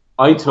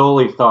 I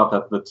totally thought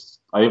that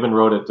I even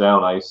wrote it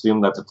down. I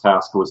assumed that the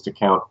task was to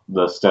count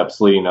the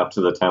steps leading up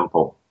to the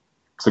temple.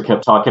 So I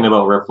kept talking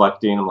about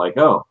reflecting. I'm like,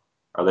 oh,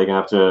 are they going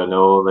to have to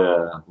know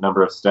the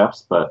number of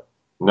steps? But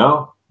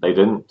no, they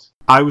didn't.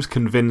 I was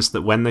convinced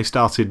that when they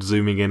started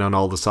zooming in on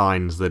all the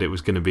signs that it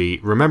was going to be,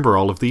 remember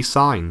all of these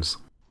signs.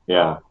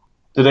 Yeah.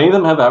 Did any of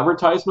them have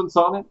advertisements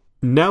on it?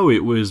 No,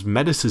 it was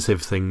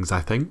meditative things,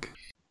 I think.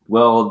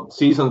 Well,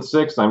 Season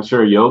 6, I'm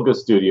sure Yoga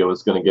Studio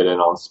is going to get in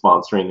on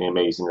sponsoring the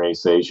Amazing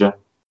Race Asia.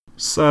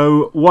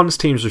 So, once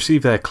teams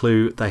receive their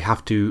clue, they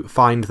have to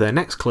find their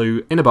next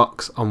clue in a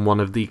box on one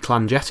of the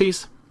clan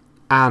jetties.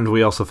 And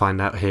we also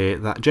find out here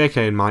that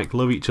JK and Mike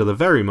love each other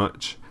very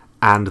much,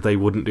 and they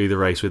wouldn't do the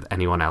race with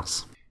anyone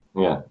else.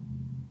 Yeah.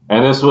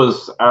 And this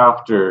was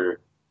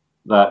after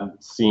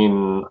that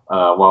scene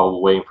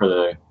while waiting for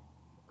the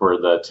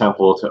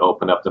temple to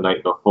open up the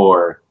night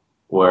before,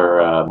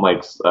 where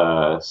Mike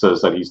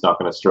says that he's not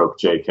going to stroke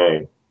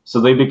JK. So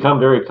they become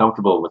very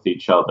comfortable with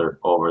each other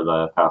over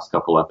the past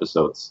couple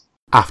episodes.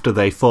 After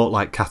they fought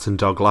like cat and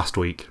dog last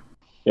week.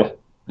 Yeah.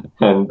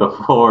 And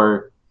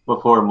before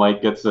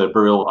Mike gets a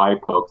brutal eye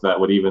poke that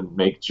would even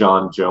make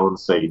John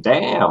Jones say,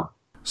 damn!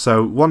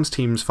 So once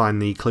teams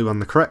find the clue on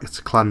the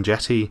correct clan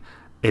jetty,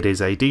 it is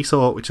a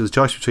detour, which is a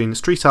choice between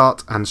street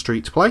art and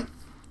street play.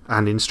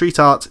 And in street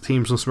art,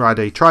 teams must ride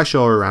a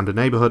trishaw around a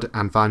neighbourhood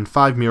and find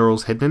 5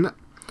 murals hidden in it.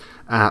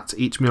 At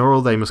each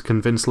mural, they must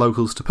convince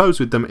locals to pose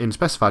with them in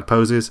specified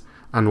poses,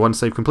 and once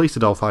they've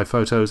completed all 5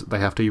 photos, they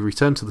have to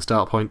return to the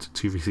start point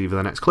to receive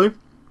their next clue.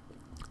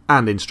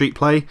 And in street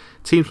play,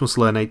 teams must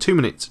learn a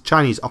 2-minute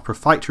Chinese opera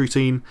fight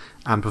routine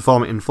and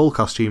perform it in full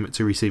costume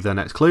to receive their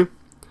next clue.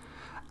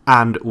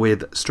 And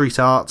with street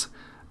art,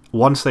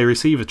 once they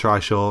receive a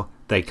trishaw,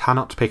 they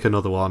cannot pick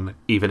another one,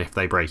 even if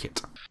they break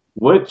it.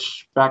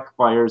 Which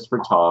backfires for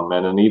Tom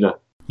and Anita.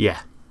 Yeah.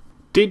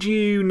 Did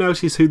you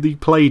notice who the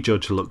play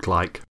judge looked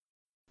like?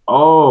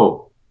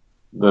 Oh,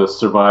 the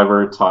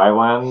Survivor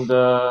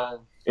Thailand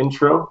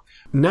intro?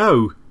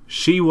 No,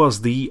 she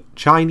was the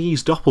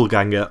Chinese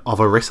doppelganger of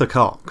Arissa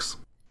Cox.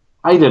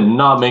 I did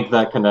not make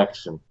that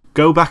connection.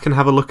 Go back and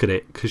have a look at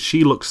it, because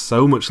she looks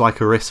so much like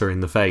Arissa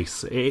in the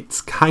face. It's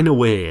kind of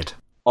weird.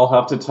 I'll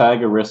have to tag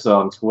Arissa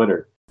on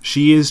Twitter.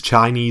 She is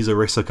Chinese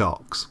Arissa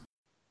Cox.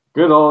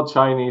 Good old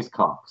Chinese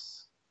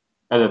Cox.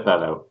 Edit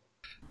that out.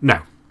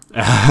 No.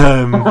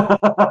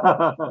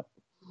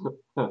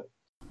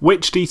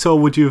 Which detour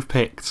would you have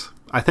picked?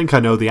 I think I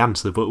know the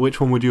answer, but which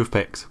one would you have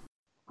picked?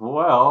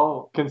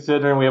 Well,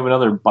 considering we have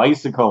another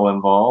bicycle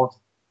involved,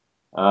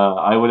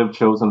 I would have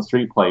chosen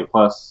street play.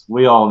 Plus,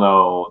 we all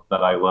know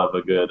that I love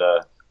a good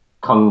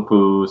kung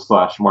fu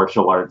 /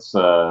 martial arts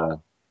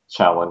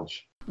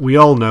challenge. We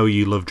all know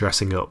you love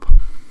dressing up.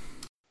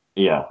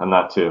 Yeah, and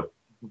that too.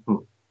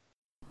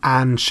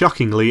 And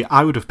shockingly,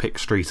 I would have picked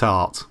street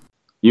art.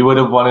 You would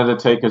have wanted to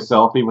take a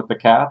selfie with the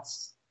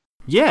cats?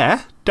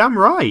 Yeah, damn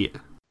right.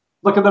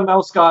 Look at the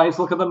mouse, guys.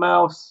 Look at the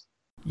mouse.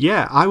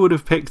 Yeah, I would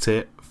have picked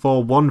it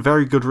for one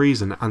very good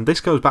reason, and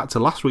this goes back to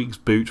last week's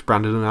boot,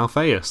 Brandon and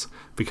Alphaeus,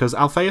 because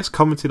Alphaeus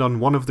commented on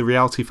one of the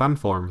Reality Fan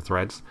Forum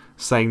threads,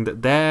 saying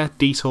that their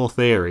detour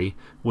theory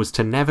was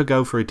to never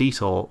go for a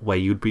detour where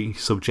you'd be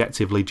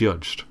subjectively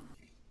judged.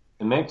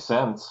 It makes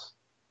sense.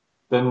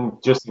 Then,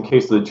 just in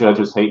case the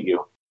judges hate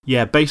you.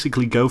 Yeah,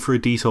 basically go for a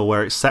detour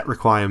where it's set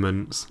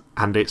requirements,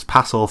 and it's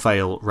pass or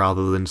fail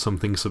rather than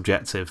something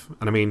subjective.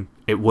 And I mean,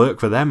 it worked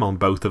for them on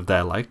both of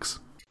their legs.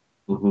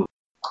 Mm-hmm.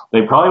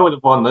 They probably would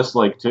have won this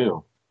leg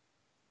too.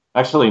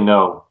 Actually,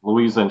 no.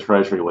 Louisa and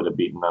Treasury would have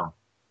beaten them.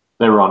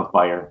 They were on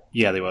fire.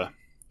 Yeah, they were.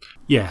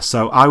 Yeah,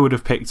 so I would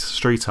have picked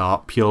street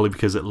art purely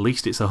because at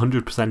least it's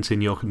 100%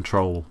 in your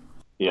control.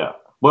 Yeah.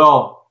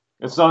 Well,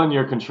 it's not in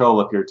your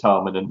control if you're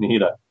Tom and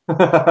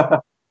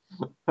Anita.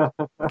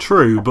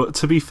 True, but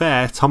to be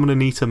fair, Tom and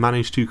Anita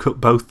managed to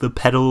cut both the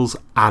pedals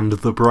and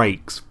the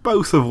brakes,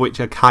 both of which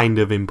are kind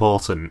of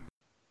important.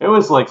 It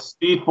was like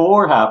Speed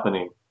 4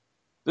 happening.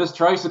 This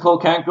tricycle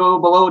can't go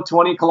below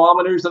 20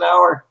 kilometers an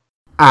hour.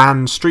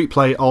 And Street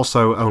Play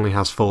also only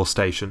has 4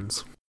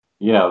 stations.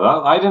 Yeah,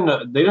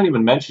 they didn't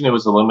even mention it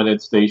was a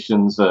limited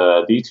stations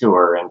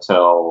detour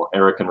until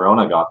Eric and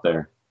Rona got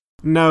there.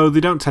 No, they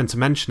don't tend to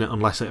mention it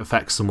unless it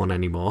affects someone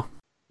anymore.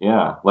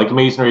 Yeah, like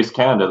Amazing Race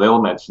Canada,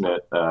 they'll mention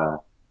it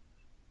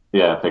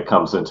if it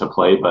comes into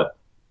play. But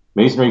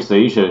Masonry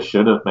Asia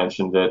should have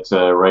mentioned it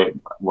right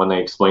when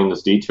they explained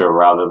this detour,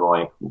 rather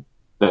than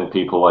then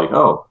people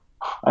oh,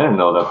 I didn't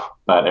know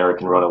that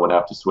Eric and Rona would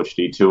have to switch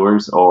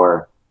detours,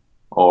 or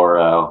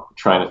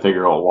trying to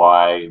figure out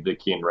why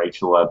Vicky and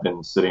Rachel have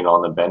been sitting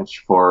on the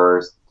bench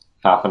for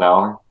half an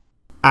hour.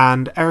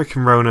 And Eric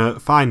and Rona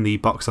find the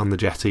box on the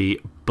jetty,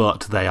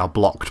 but they are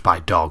blocked by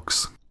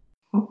dogs.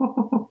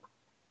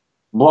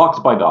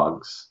 Blocked by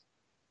dogs.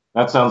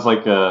 That sounds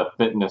like a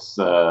fitness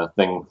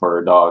thing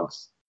for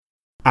dogs.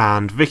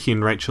 And Vicky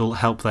and Rachel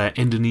help their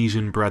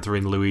Indonesian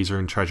brethren Louisa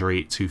and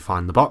Treasury to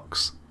find the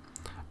box.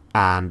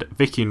 And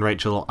Vicky and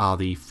Rachel are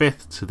the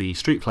fifth to the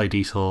street play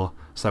detour,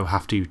 so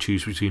have to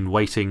choose between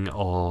waiting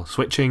or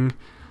switching.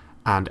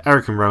 And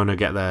Eric and Rona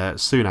get there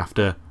soon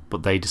after,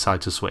 but they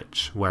decide to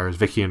switch, whereas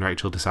Vicky and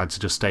Rachel decide to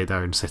just stay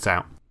there and sit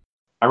out.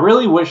 I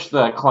really wish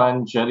that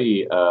Clan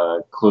Jetty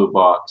clue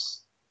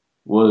box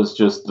was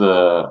just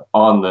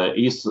on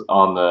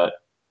the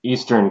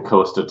eastern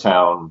coast of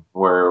town,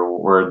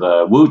 where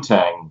the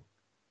Wu-Tang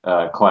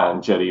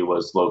clan jetty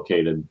was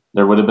located.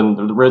 There would have been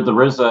the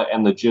RZA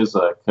and the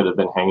Jizza could have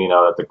been hanging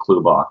out at the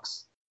clue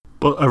box.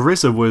 But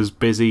Arisa was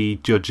busy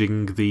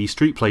judging the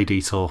street play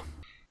detour.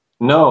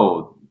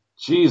 No,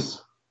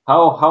 jeez,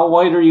 how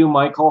white are you,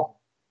 Michael?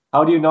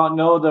 How do you not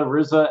know the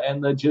RZA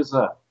and the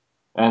Jizza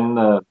and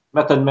the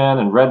Method Man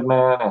and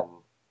Redman and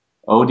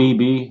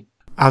ODB?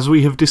 As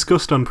we have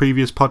discussed on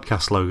previous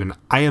podcast slogan,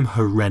 I am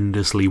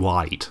horrendously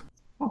white.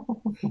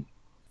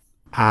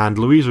 And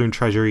Louisa and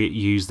Treasury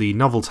use the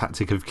novel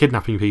tactic of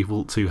kidnapping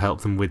people to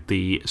help them with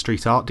the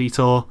street art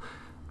detour,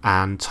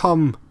 and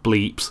Tom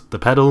bleeps the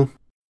pedal.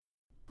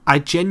 I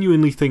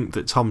genuinely think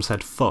that Tom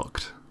said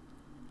fucked.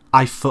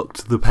 I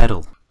fucked the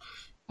pedal.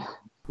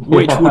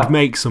 Which would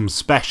make some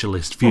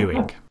specialist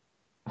viewing.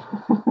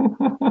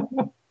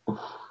 I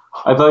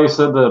thought you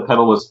said the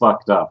pedal was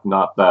fucked up,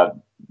 not that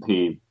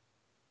he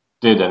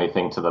did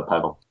anything to the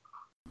pedal.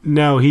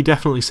 No, he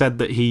definitely said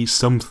that he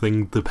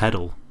somethinged the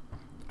pedal.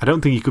 I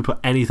don't think you could put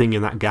anything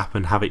in that gap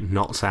and have it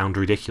not sound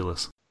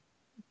ridiculous.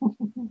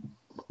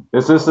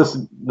 Is this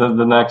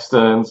the next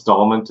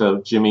installment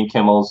of Jimmy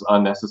Kimmel's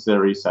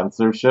unnecessary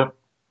censorship?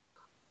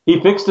 He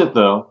fixed it,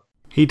 though.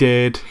 He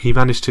did. He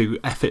managed to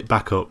F it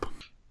back up.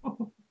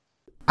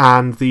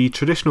 And the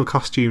traditional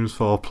costumes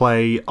for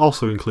play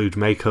also include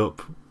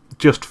makeup,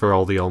 just for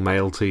all the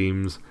all-male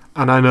teams,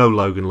 and I know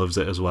Logan loves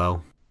it as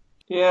well.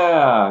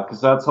 Yeah,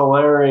 because that's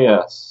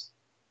hilarious.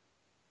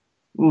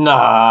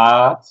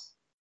 Not.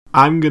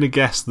 I'm going to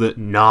guess that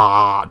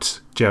not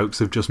jokes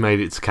have just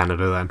made it to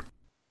Canada then.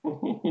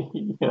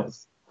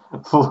 Yes.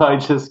 Well, I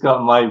just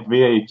got my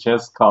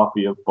VHS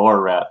copy of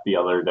Borat the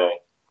other day.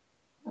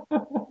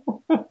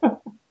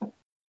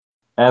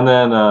 And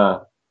then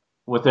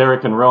with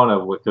Eric and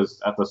Rona, because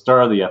at the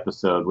start of the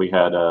episode we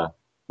had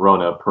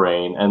Rona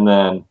praying, and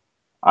then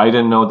I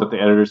didn't know that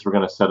the editors were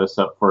going to set us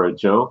up for a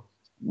joke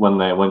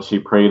when she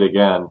prayed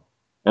again.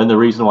 And the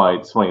reason why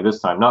it's funny this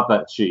time, not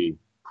that she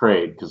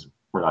prayed, because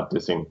we're not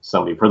dissing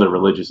somebody for their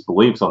religious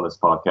beliefs on this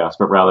podcast,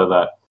 but rather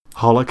that...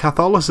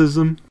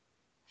 Holocatholicism.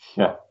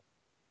 Yeah.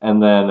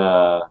 And then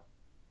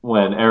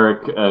when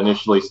Eric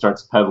initially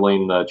starts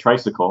pedaling the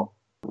tricycle,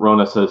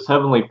 Rona says,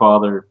 "Heavenly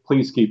Father,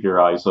 please keep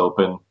your eyes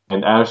open."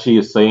 And as she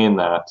is saying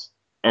that,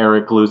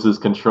 Eric loses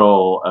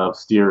control of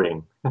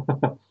steering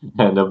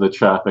and of the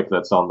traffic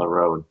that's on the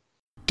road.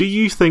 Do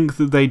you think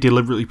that they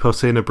deliberately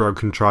put in a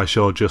broken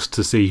trishaw just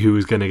to see who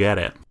was going to get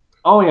it?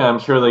 Oh yeah, I'm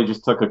sure they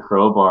just took a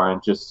crowbar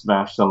and just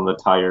smashed some of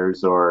the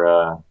tires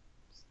or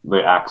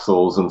the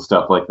axles and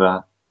stuff like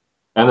that.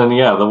 And then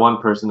yeah, the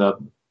one person that...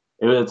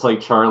 It's like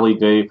Charlie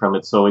Day from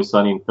It's Always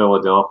Sunny in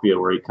Philadelphia,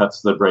 where he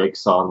cuts the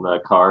brakes on the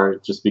car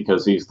just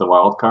because he's the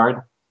wild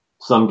card.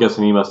 So I'm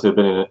guessing he must have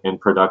been in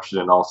production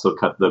and also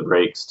cut the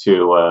brakes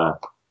to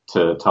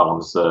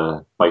Tom's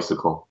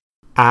bicycle.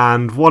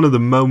 And one of the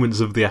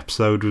moments of the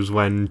episode was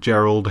when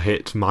Gerald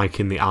hit Mike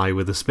in the eye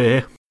with a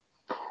spear.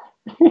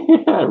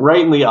 Yeah, right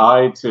in the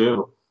eye,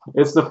 too.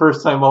 It's the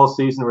first time all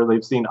season where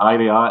they've seen eye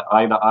to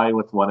eye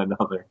with one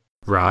another.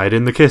 Right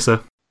in the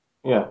kisser.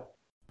 Yeah.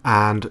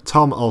 And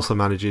Tom also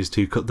manages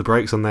to cut the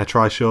brakes on their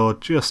trishaw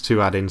just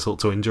to add insult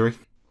to injury.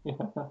 Yeah.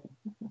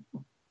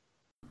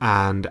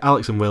 And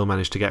Alex and Will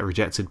manage to get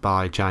rejected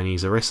by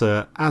Chinese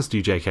Arisa, as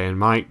do JK and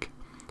Mike.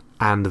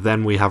 And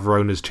then we have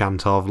Rona's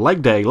chant of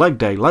leg day, leg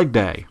day, leg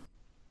day.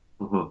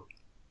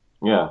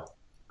 Mm-hmm. Yeah.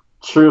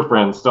 True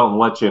friends don't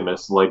let you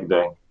miss leg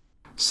day.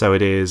 So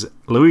it is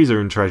Louisa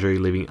and Treasury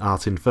leaving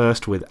art in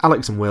first, with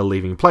Alex and Will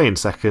leaving play in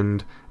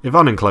second,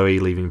 Yvonne and Chloe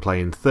leaving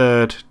play in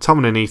third, Tom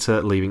and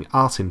Anita leaving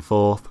art in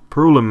fourth,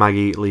 Parul and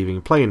Maggie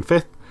leaving play in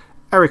fifth,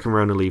 Eric and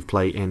Rona leave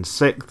play in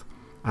sixth,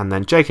 and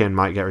then JK and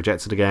Mike get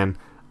rejected again,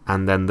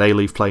 and then they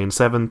leave play in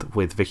seventh,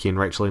 with Vicky and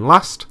Rachel in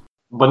last.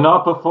 But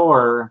not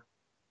before.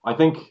 I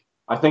think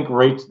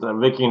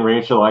Vicky and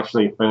Rachel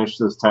actually finished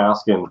this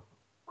task in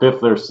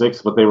fifth or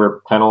sixth, but they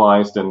were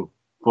penalized and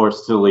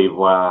forced to leave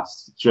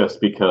last just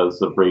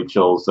because of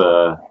Rachel's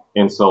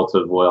insult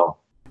of Will.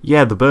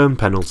 Yeah, the burn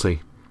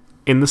penalty.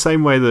 In the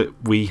same way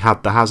that we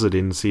had the hazard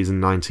in season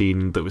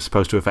 19 that was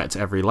supposed to affect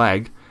every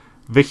leg,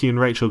 Vicky and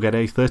Rachel get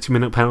a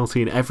 30-minute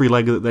penalty in every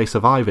leg that they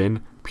survive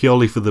in,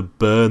 purely for the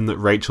burn that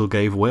Rachel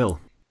gave Will.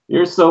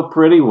 You're so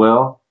pretty,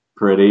 Will.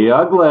 Pretty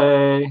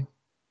ugly.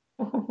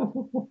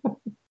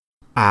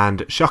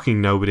 And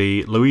shocking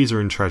nobody, Louisa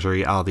and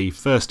Treasury are the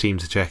first team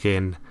to check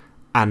in,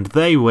 and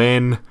they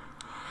win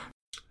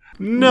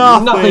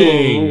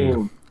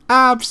nothing!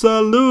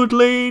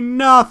 Absolutely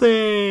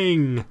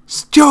nothing!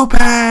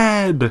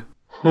 Stupid!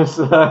 Is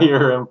that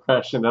your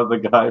impression of the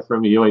guy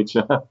from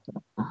UHF?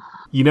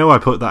 You know I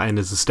put that in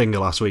as a stinger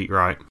last week,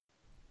 right?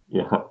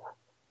 Yeah.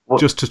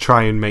 Just to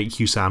try and make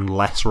you sound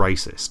less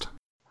racist.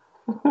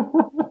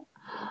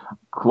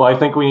 Well, I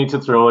think we need to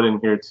throw it in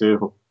here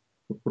too.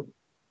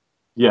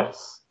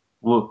 Yes.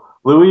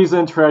 Louise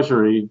and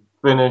Treasury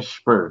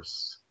finish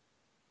first.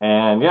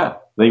 And yeah,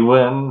 they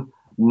win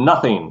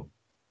nothing.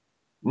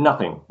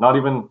 Nothing. Not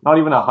even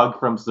a hug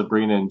from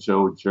Sabrina and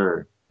Joe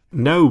Jur.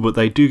 No, but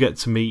they do get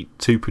to meet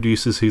two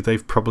producers who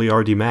they've probably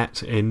already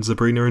met in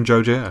Sabrina and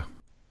Joe Jur.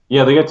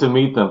 Yeah, they get to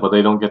meet them, but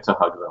they don't get to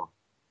hug them.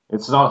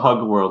 It's not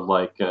Hug World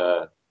like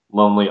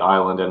Lonely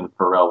Island and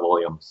Pharrell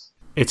Williams.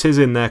 It is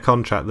in their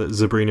contract that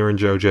Sabrina and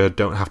Joe Jur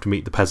don't have to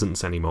meet the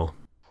peasants anymore.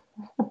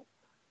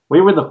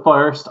 We were the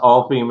first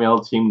all-female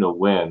team to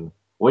win.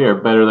 We are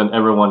better than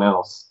everyone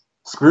else.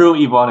 Screw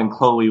Yvonne and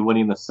Chloe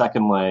winning the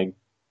second leg,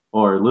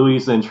 or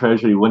Louisa and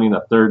Treasury winning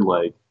the third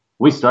leg.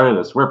 We started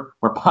this. We're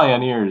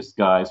pioneers,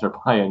 guys. We're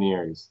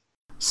pioneers.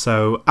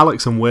 So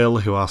Alex and Will,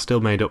 who are still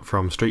made up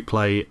from Street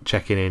Play,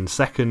 checking in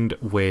second,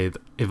 with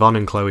Yvonne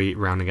and Chloe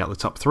rounding out the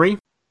top three.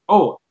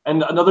 Oh,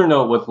 and another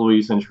note with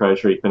Louisa and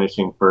Treasury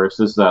finishing first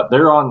is that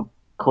they're on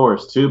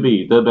course to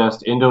be the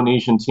best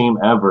Indonesian team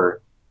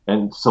ever.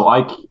 And so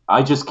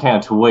I just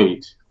can't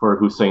wait for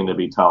Hussein to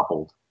be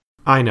toppled.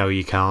 I know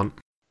you can't.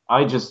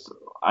 I just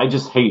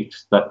hate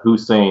that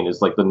Hussein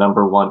is like the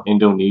number one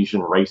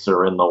Indonesian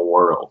racer in the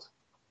world.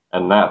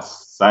 And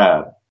that's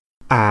sad.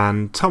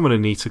 And Tom and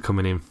Anita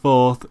coming in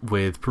fourth,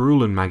 with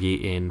Parul and Maggie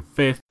in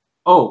fifth.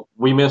 Oh,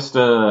 we missed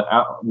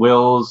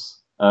Will's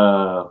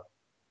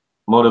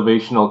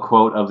motivational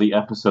quote of the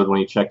episode when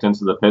he checked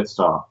into the pit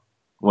stop.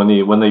 When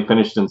they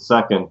finished in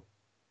second,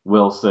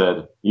 Will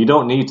said, "You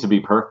don't need to be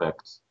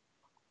perfect."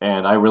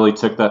 And I really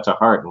took that to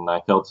heart, and I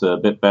felt a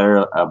bit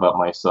better about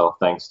myself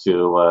thanks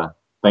to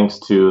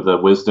the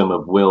wisdom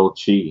of Will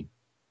Chi.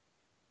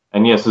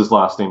 And yes, his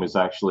last name is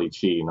actually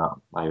Chi.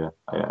 I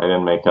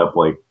didn't make up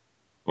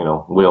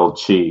Will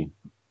Chi.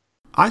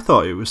 I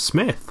thought it was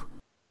Smith.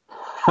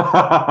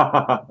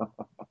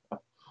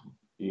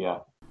 Yeah.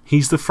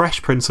 He's the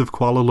Fresh Prince of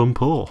Kuala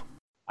Lumpur.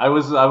 I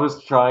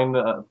was trying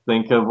to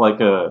think of like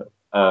a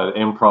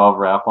improv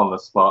rap on the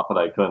spot, but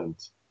I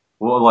couldn't.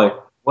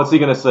 Well, what's he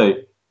gonna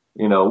say?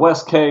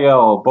 West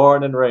KL,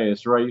 born and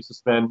raised, where I used to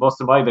spend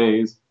most of my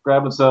days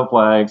grabbing some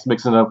flags,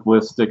 mixing up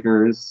with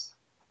stickers,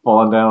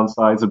 falling down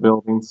sides of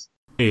buildings.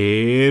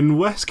 In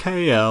West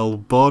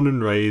KL, born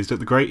and raised at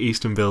the Great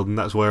Eastern Building,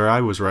 that's where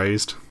I was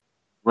raised.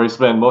 Where I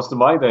spend most of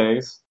my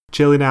days.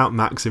 Chilling out,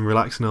 maxing,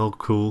 relaxing, all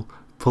cool,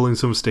 pulling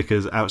some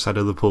stickers outside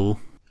of the pool.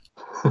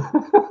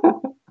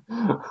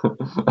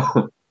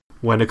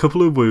 When a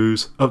couple of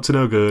woos, up to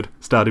no good,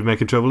 started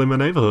making trouble in my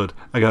neighbourhood.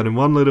 I got in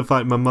one little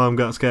fight, my mum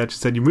got scared. She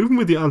said, "You're moving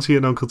with your auntie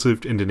and uncle to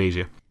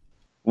Indonesia."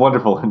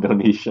 Wonderful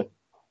Indonesia.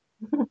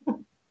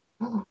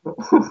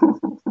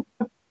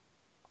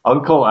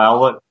 Uncle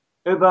Alan.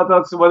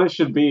 That's what it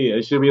should be.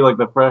 It should be like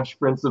the Fresh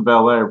Prince of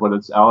Bel-Air, but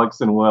it's Alex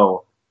and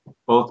Will,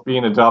 both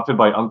being adopted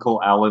by Uncle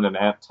Alan and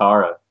Aunt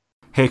Tara.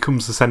 Here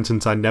comes the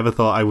sentence I never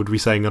thought I would be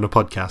saying on a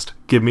podcast.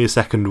 Give me a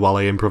second while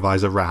I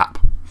improvise a rap.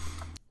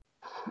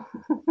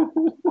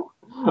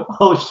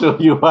 I'll show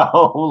you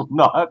how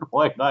not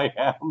white I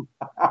am.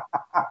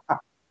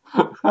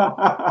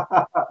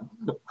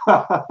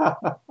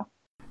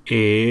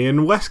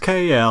 In West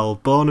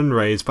KL, born and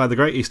raised by the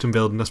Great Eastern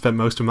Building, I spent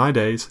most of my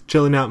days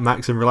chilling out,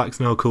 maxing,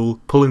 relaxing, all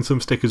cool, pulling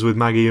some stickers with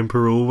Maggie and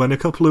Parul when a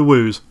couple of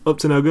woos, up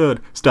to no good,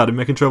 started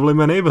making trouble in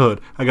my neighbourhood.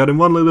 I got in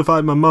one little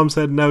fight, my mum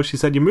said no, she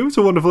said, "You're moving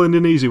to wonderful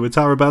Indonesia with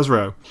Tara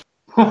Basro."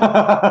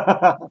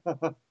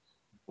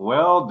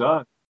 Well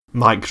done.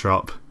 Mic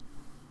drop.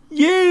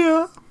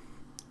 Yeah!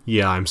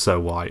 Yeah, I'm so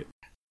white.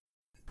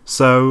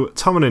 So,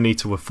 Tom and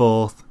Anita were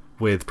fourth,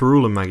 with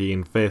Parul and Maggie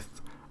in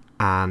fifth,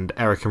 and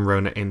Eric and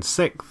Rona in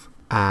sixth,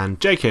 and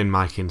JK and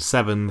Mike in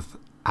seventh,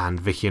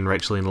 and Vicky and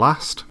Rachel in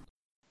last.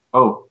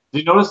 Oh, did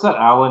you notice that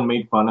Alan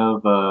made fun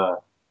of,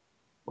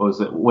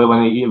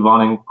 when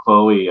Yvonne and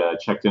Chloe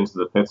checked into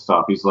the pit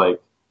stop? He's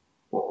like,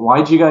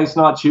 "Why'd you guys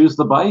not choose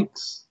the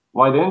bikes?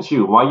 Why didn't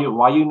you? Why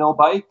you no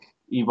bike,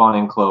 Yvonne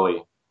and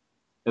Chloe?"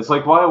 It's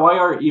like, why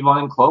are Yvonne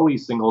and Chloe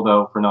singled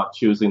out for not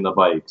choosing the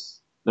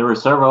bikes? There were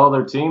several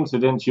other teams who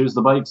didn't choose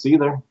the bikes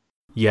either.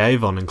 Yeah,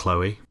 Yvonne and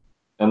Chloe.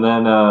 And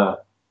then, no,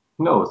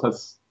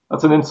 that's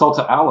an insult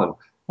to Alan.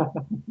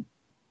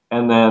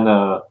 And then,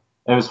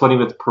 it was funny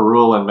with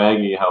Parul and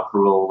Maggie, how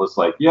Parul was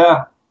like,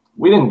 "Yeah,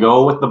 we didn't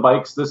go with the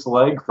bikes this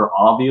leg for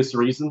obvious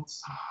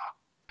reasons."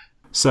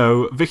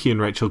 So, Vicky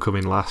and Rachel come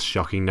in last,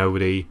 shocking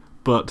nobody.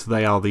 but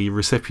they are the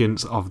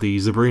recipients of the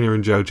Sabrina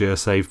and Jojo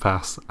save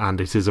pass,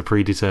 and it is a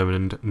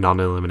predetermined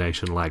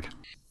non-elimination leg.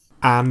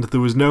 And there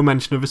was no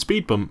mention of a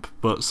speed bump,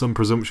 but some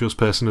presumptuous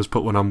person has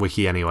put one on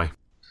Wiki anyway.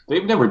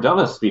 They've never done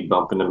a speed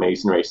bump in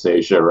Amazing Race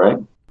Asia, right?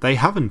 They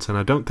haven't, and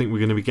I don't think we're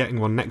going to be getting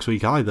one next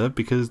week either,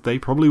 because they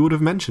probably would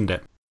have mentioned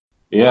it.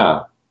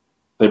 Yeah.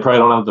 They probably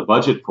don't have the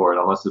budget for it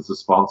unless it's a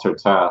sponsored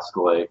task,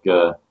 like,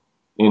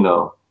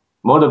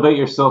 motivate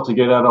yourself to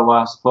get out of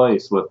last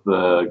place with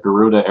the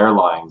Garuda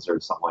Airlines or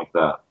something like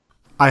that.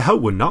 I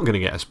hope we're not going to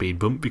get a speed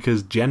bump,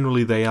 because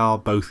generally they are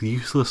both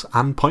useless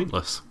and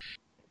pointless.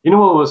 You know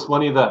what was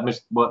funny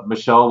what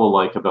Michelle will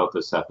like about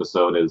this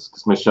episode is,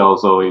 because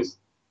Michelle's always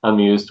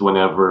amused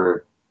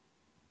whenever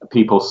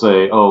people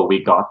say, "Oh,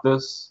 we got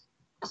this,"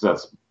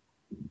 because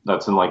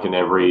that's in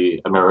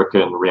every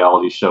American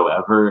reality show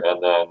ever,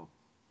 and then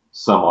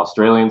some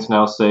Australians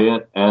now say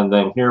it, and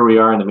then here we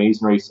are in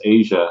Amazing Race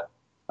Asia.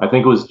 I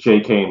think it was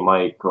JK and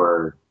Mike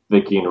or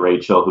Vicky and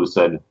Rachel who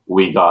said,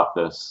 "We got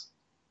this."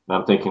 And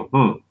I'm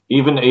thinking,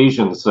 even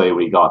Asians say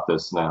we got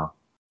this now.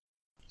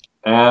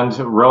 And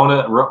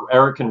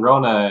Eric and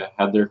Rona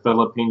had their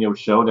Filipino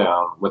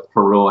showdown with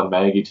Perul and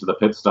Maggie to the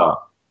pit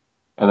stop.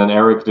 And then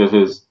Eric did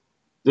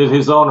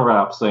his own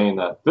rap saying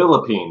that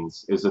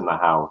Philippines is in the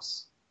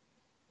house.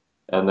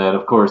 And then,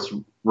 of course,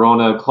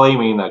 Rona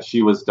claiming that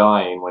she was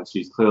dying when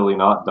she's clearly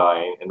not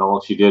dying, and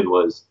all she did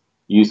was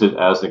use it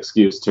as an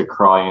excuse to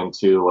cry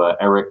into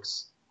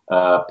Eric's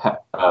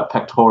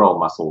pectoral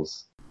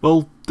muscles.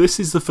 Well, this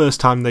is the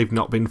first time they've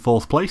not been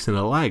fourth place in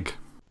a leg.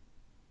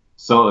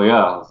 So,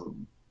 yeah,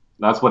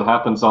 that's what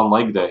happens on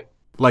leg day.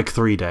 Leg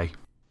 3 day.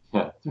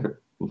 Yeah.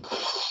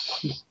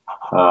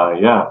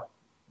 Yeah,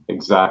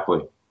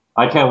 exactly.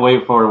 I can't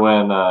wait for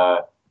when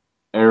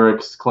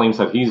Eric claims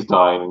that he's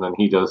dying, and then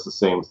he does the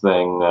same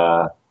thing,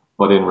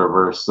 but in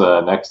reverse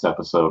next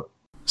episode.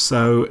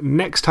 So,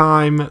 next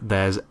time,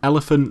 there's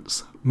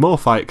elephants, more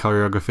fight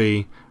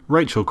choreography,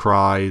 Rachel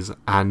cries,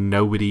 and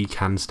nobody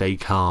can stay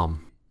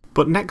calm.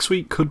 But next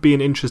week could be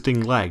an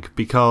interesting leg,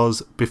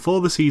 because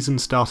before the season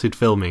started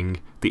filming,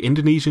 the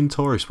Indonesian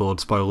tourist board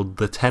spoiled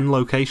the 10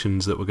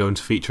 locations that were going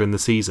to feature in the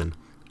season,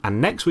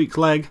 and next week's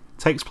leg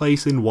takes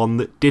place in one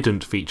that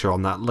didn't feature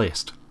on that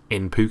list,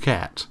 in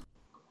Phuket.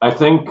 I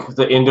think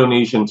the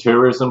Indonesian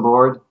tourism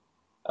board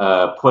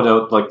put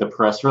out the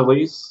press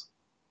release,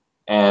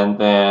 and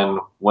then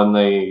when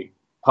they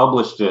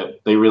published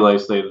it, they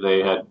realized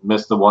they had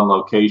missed the one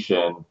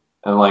location,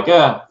 and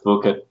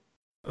Phuket.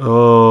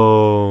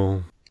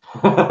 Oh.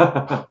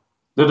 But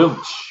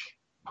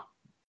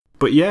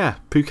yeah,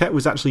 Phuket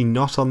was actually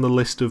not on the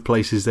list of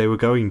places they were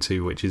going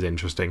to, which is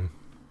interesting.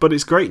 But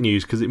it's great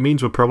news, because it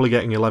means we're probably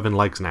getting 11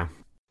 legs now.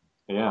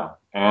 Yeah,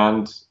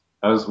 and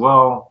as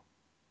well,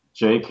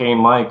 JK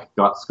and Mike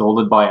got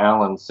scolded by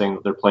Alan, saying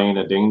that they're playing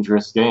a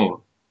dangerous game.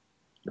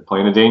 You're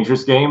playing a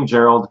dangerous game,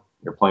 Gerald.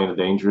 You're playing a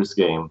dangerous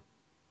game.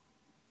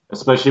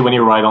 Especially when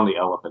you ride on the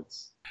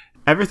elephants.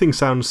 Everything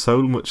sounds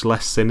so much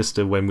less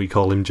sinister when we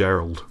call him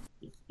Gerald.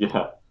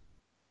 Yeah.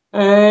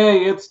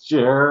 Hey, it's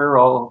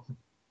Gerald.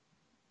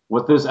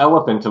 With this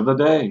elephant of the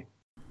day.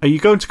 Are you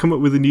going to come up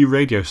with a new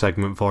radio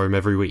segment for him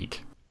every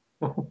week?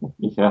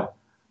 Yeah.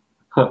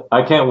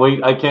 I can't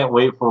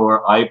wait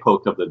for eye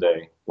poke of the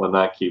day when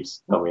that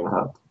keeps coming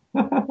up.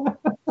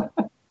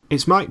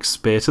 It's Mike's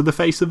spear to the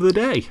face of the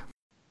day.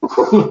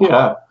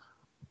 Yeah.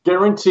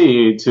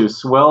 Guaranteed to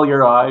swell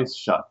your eyes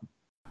shut.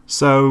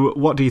 So,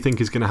 what do you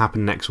think is going to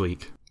happen next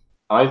week?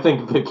 I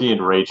think Vicky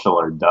and Rachel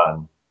are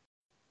done.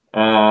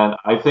 And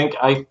I think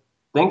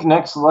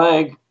next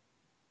leg,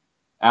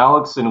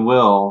 Alex and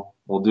Will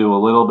do a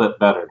little bit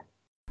better.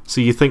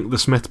 So you think the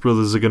Smith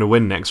brothers are going to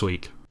win next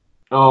week?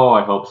 Oh,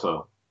 I hope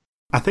so.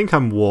 I think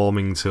I'm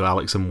warming to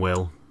Alex and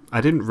Will.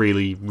 I didn't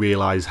really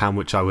realise how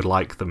much I would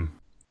like them.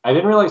 I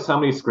didn't realize how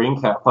many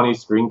funny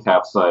screen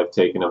caps I've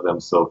taken of them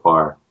so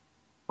far.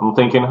 I'm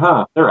thinking,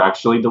 they're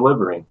actually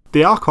delivering.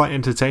 They are quite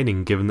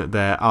entertaining, given that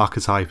their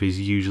archetype is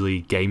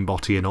usually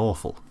gamebotty and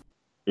awful.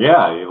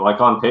 Yeah,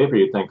 on paper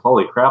you'd think,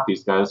 holy crap,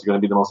 these guys are going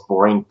to be the most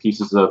boring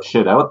pieces of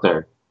shit out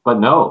there. But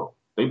no,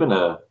 they've been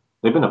a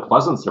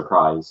pleasant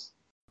surprise.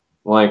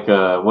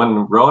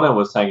 When Rona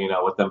was hanging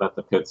out with them at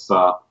the pit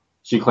stop,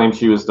 she claimed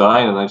she was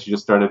dying, and then she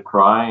just started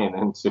crying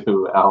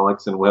into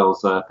Alex and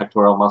Will's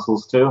pectoral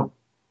muscles too.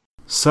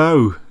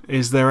 So,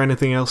 is there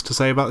anything else to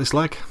say about this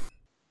leg?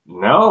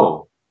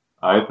 No,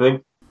 I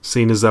think...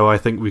 Seen as though I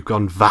think we've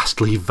gone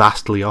vastly,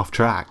 vastly off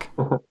track.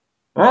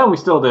 And we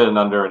still did in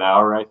under an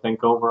hour, I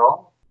think,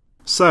 overall.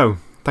 So,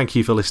 thank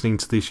you for listening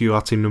to this You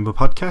Are Team Number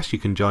podcast. You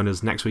can join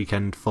us next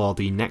weekend for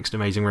the next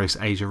Amazing Race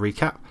Asia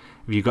recap.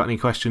 If you've got any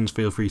questions,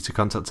 feel free to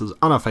contact us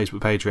on our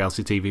Facebook page,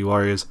 Reality TV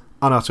Warriors,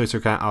 on our Twitter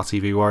account,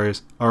 RTV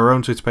Warriors, or our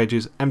own Twitter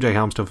pages, MJ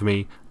Helmston for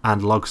me,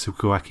 and Log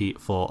Sukuaki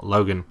for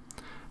Logan.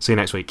 See you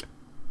next week.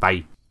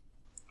 Bye.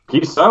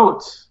 Peace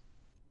out.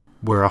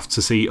 We're off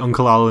to see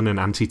Uncle Alan and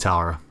Auntie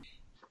Tara.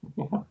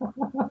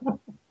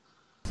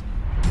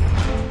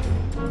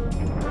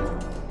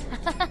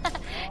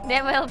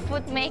 They will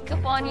put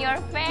makeup on your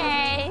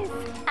face.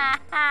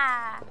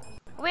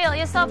 Will,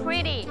 you're so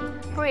pretty.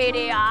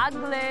 Pretty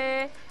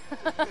ugly.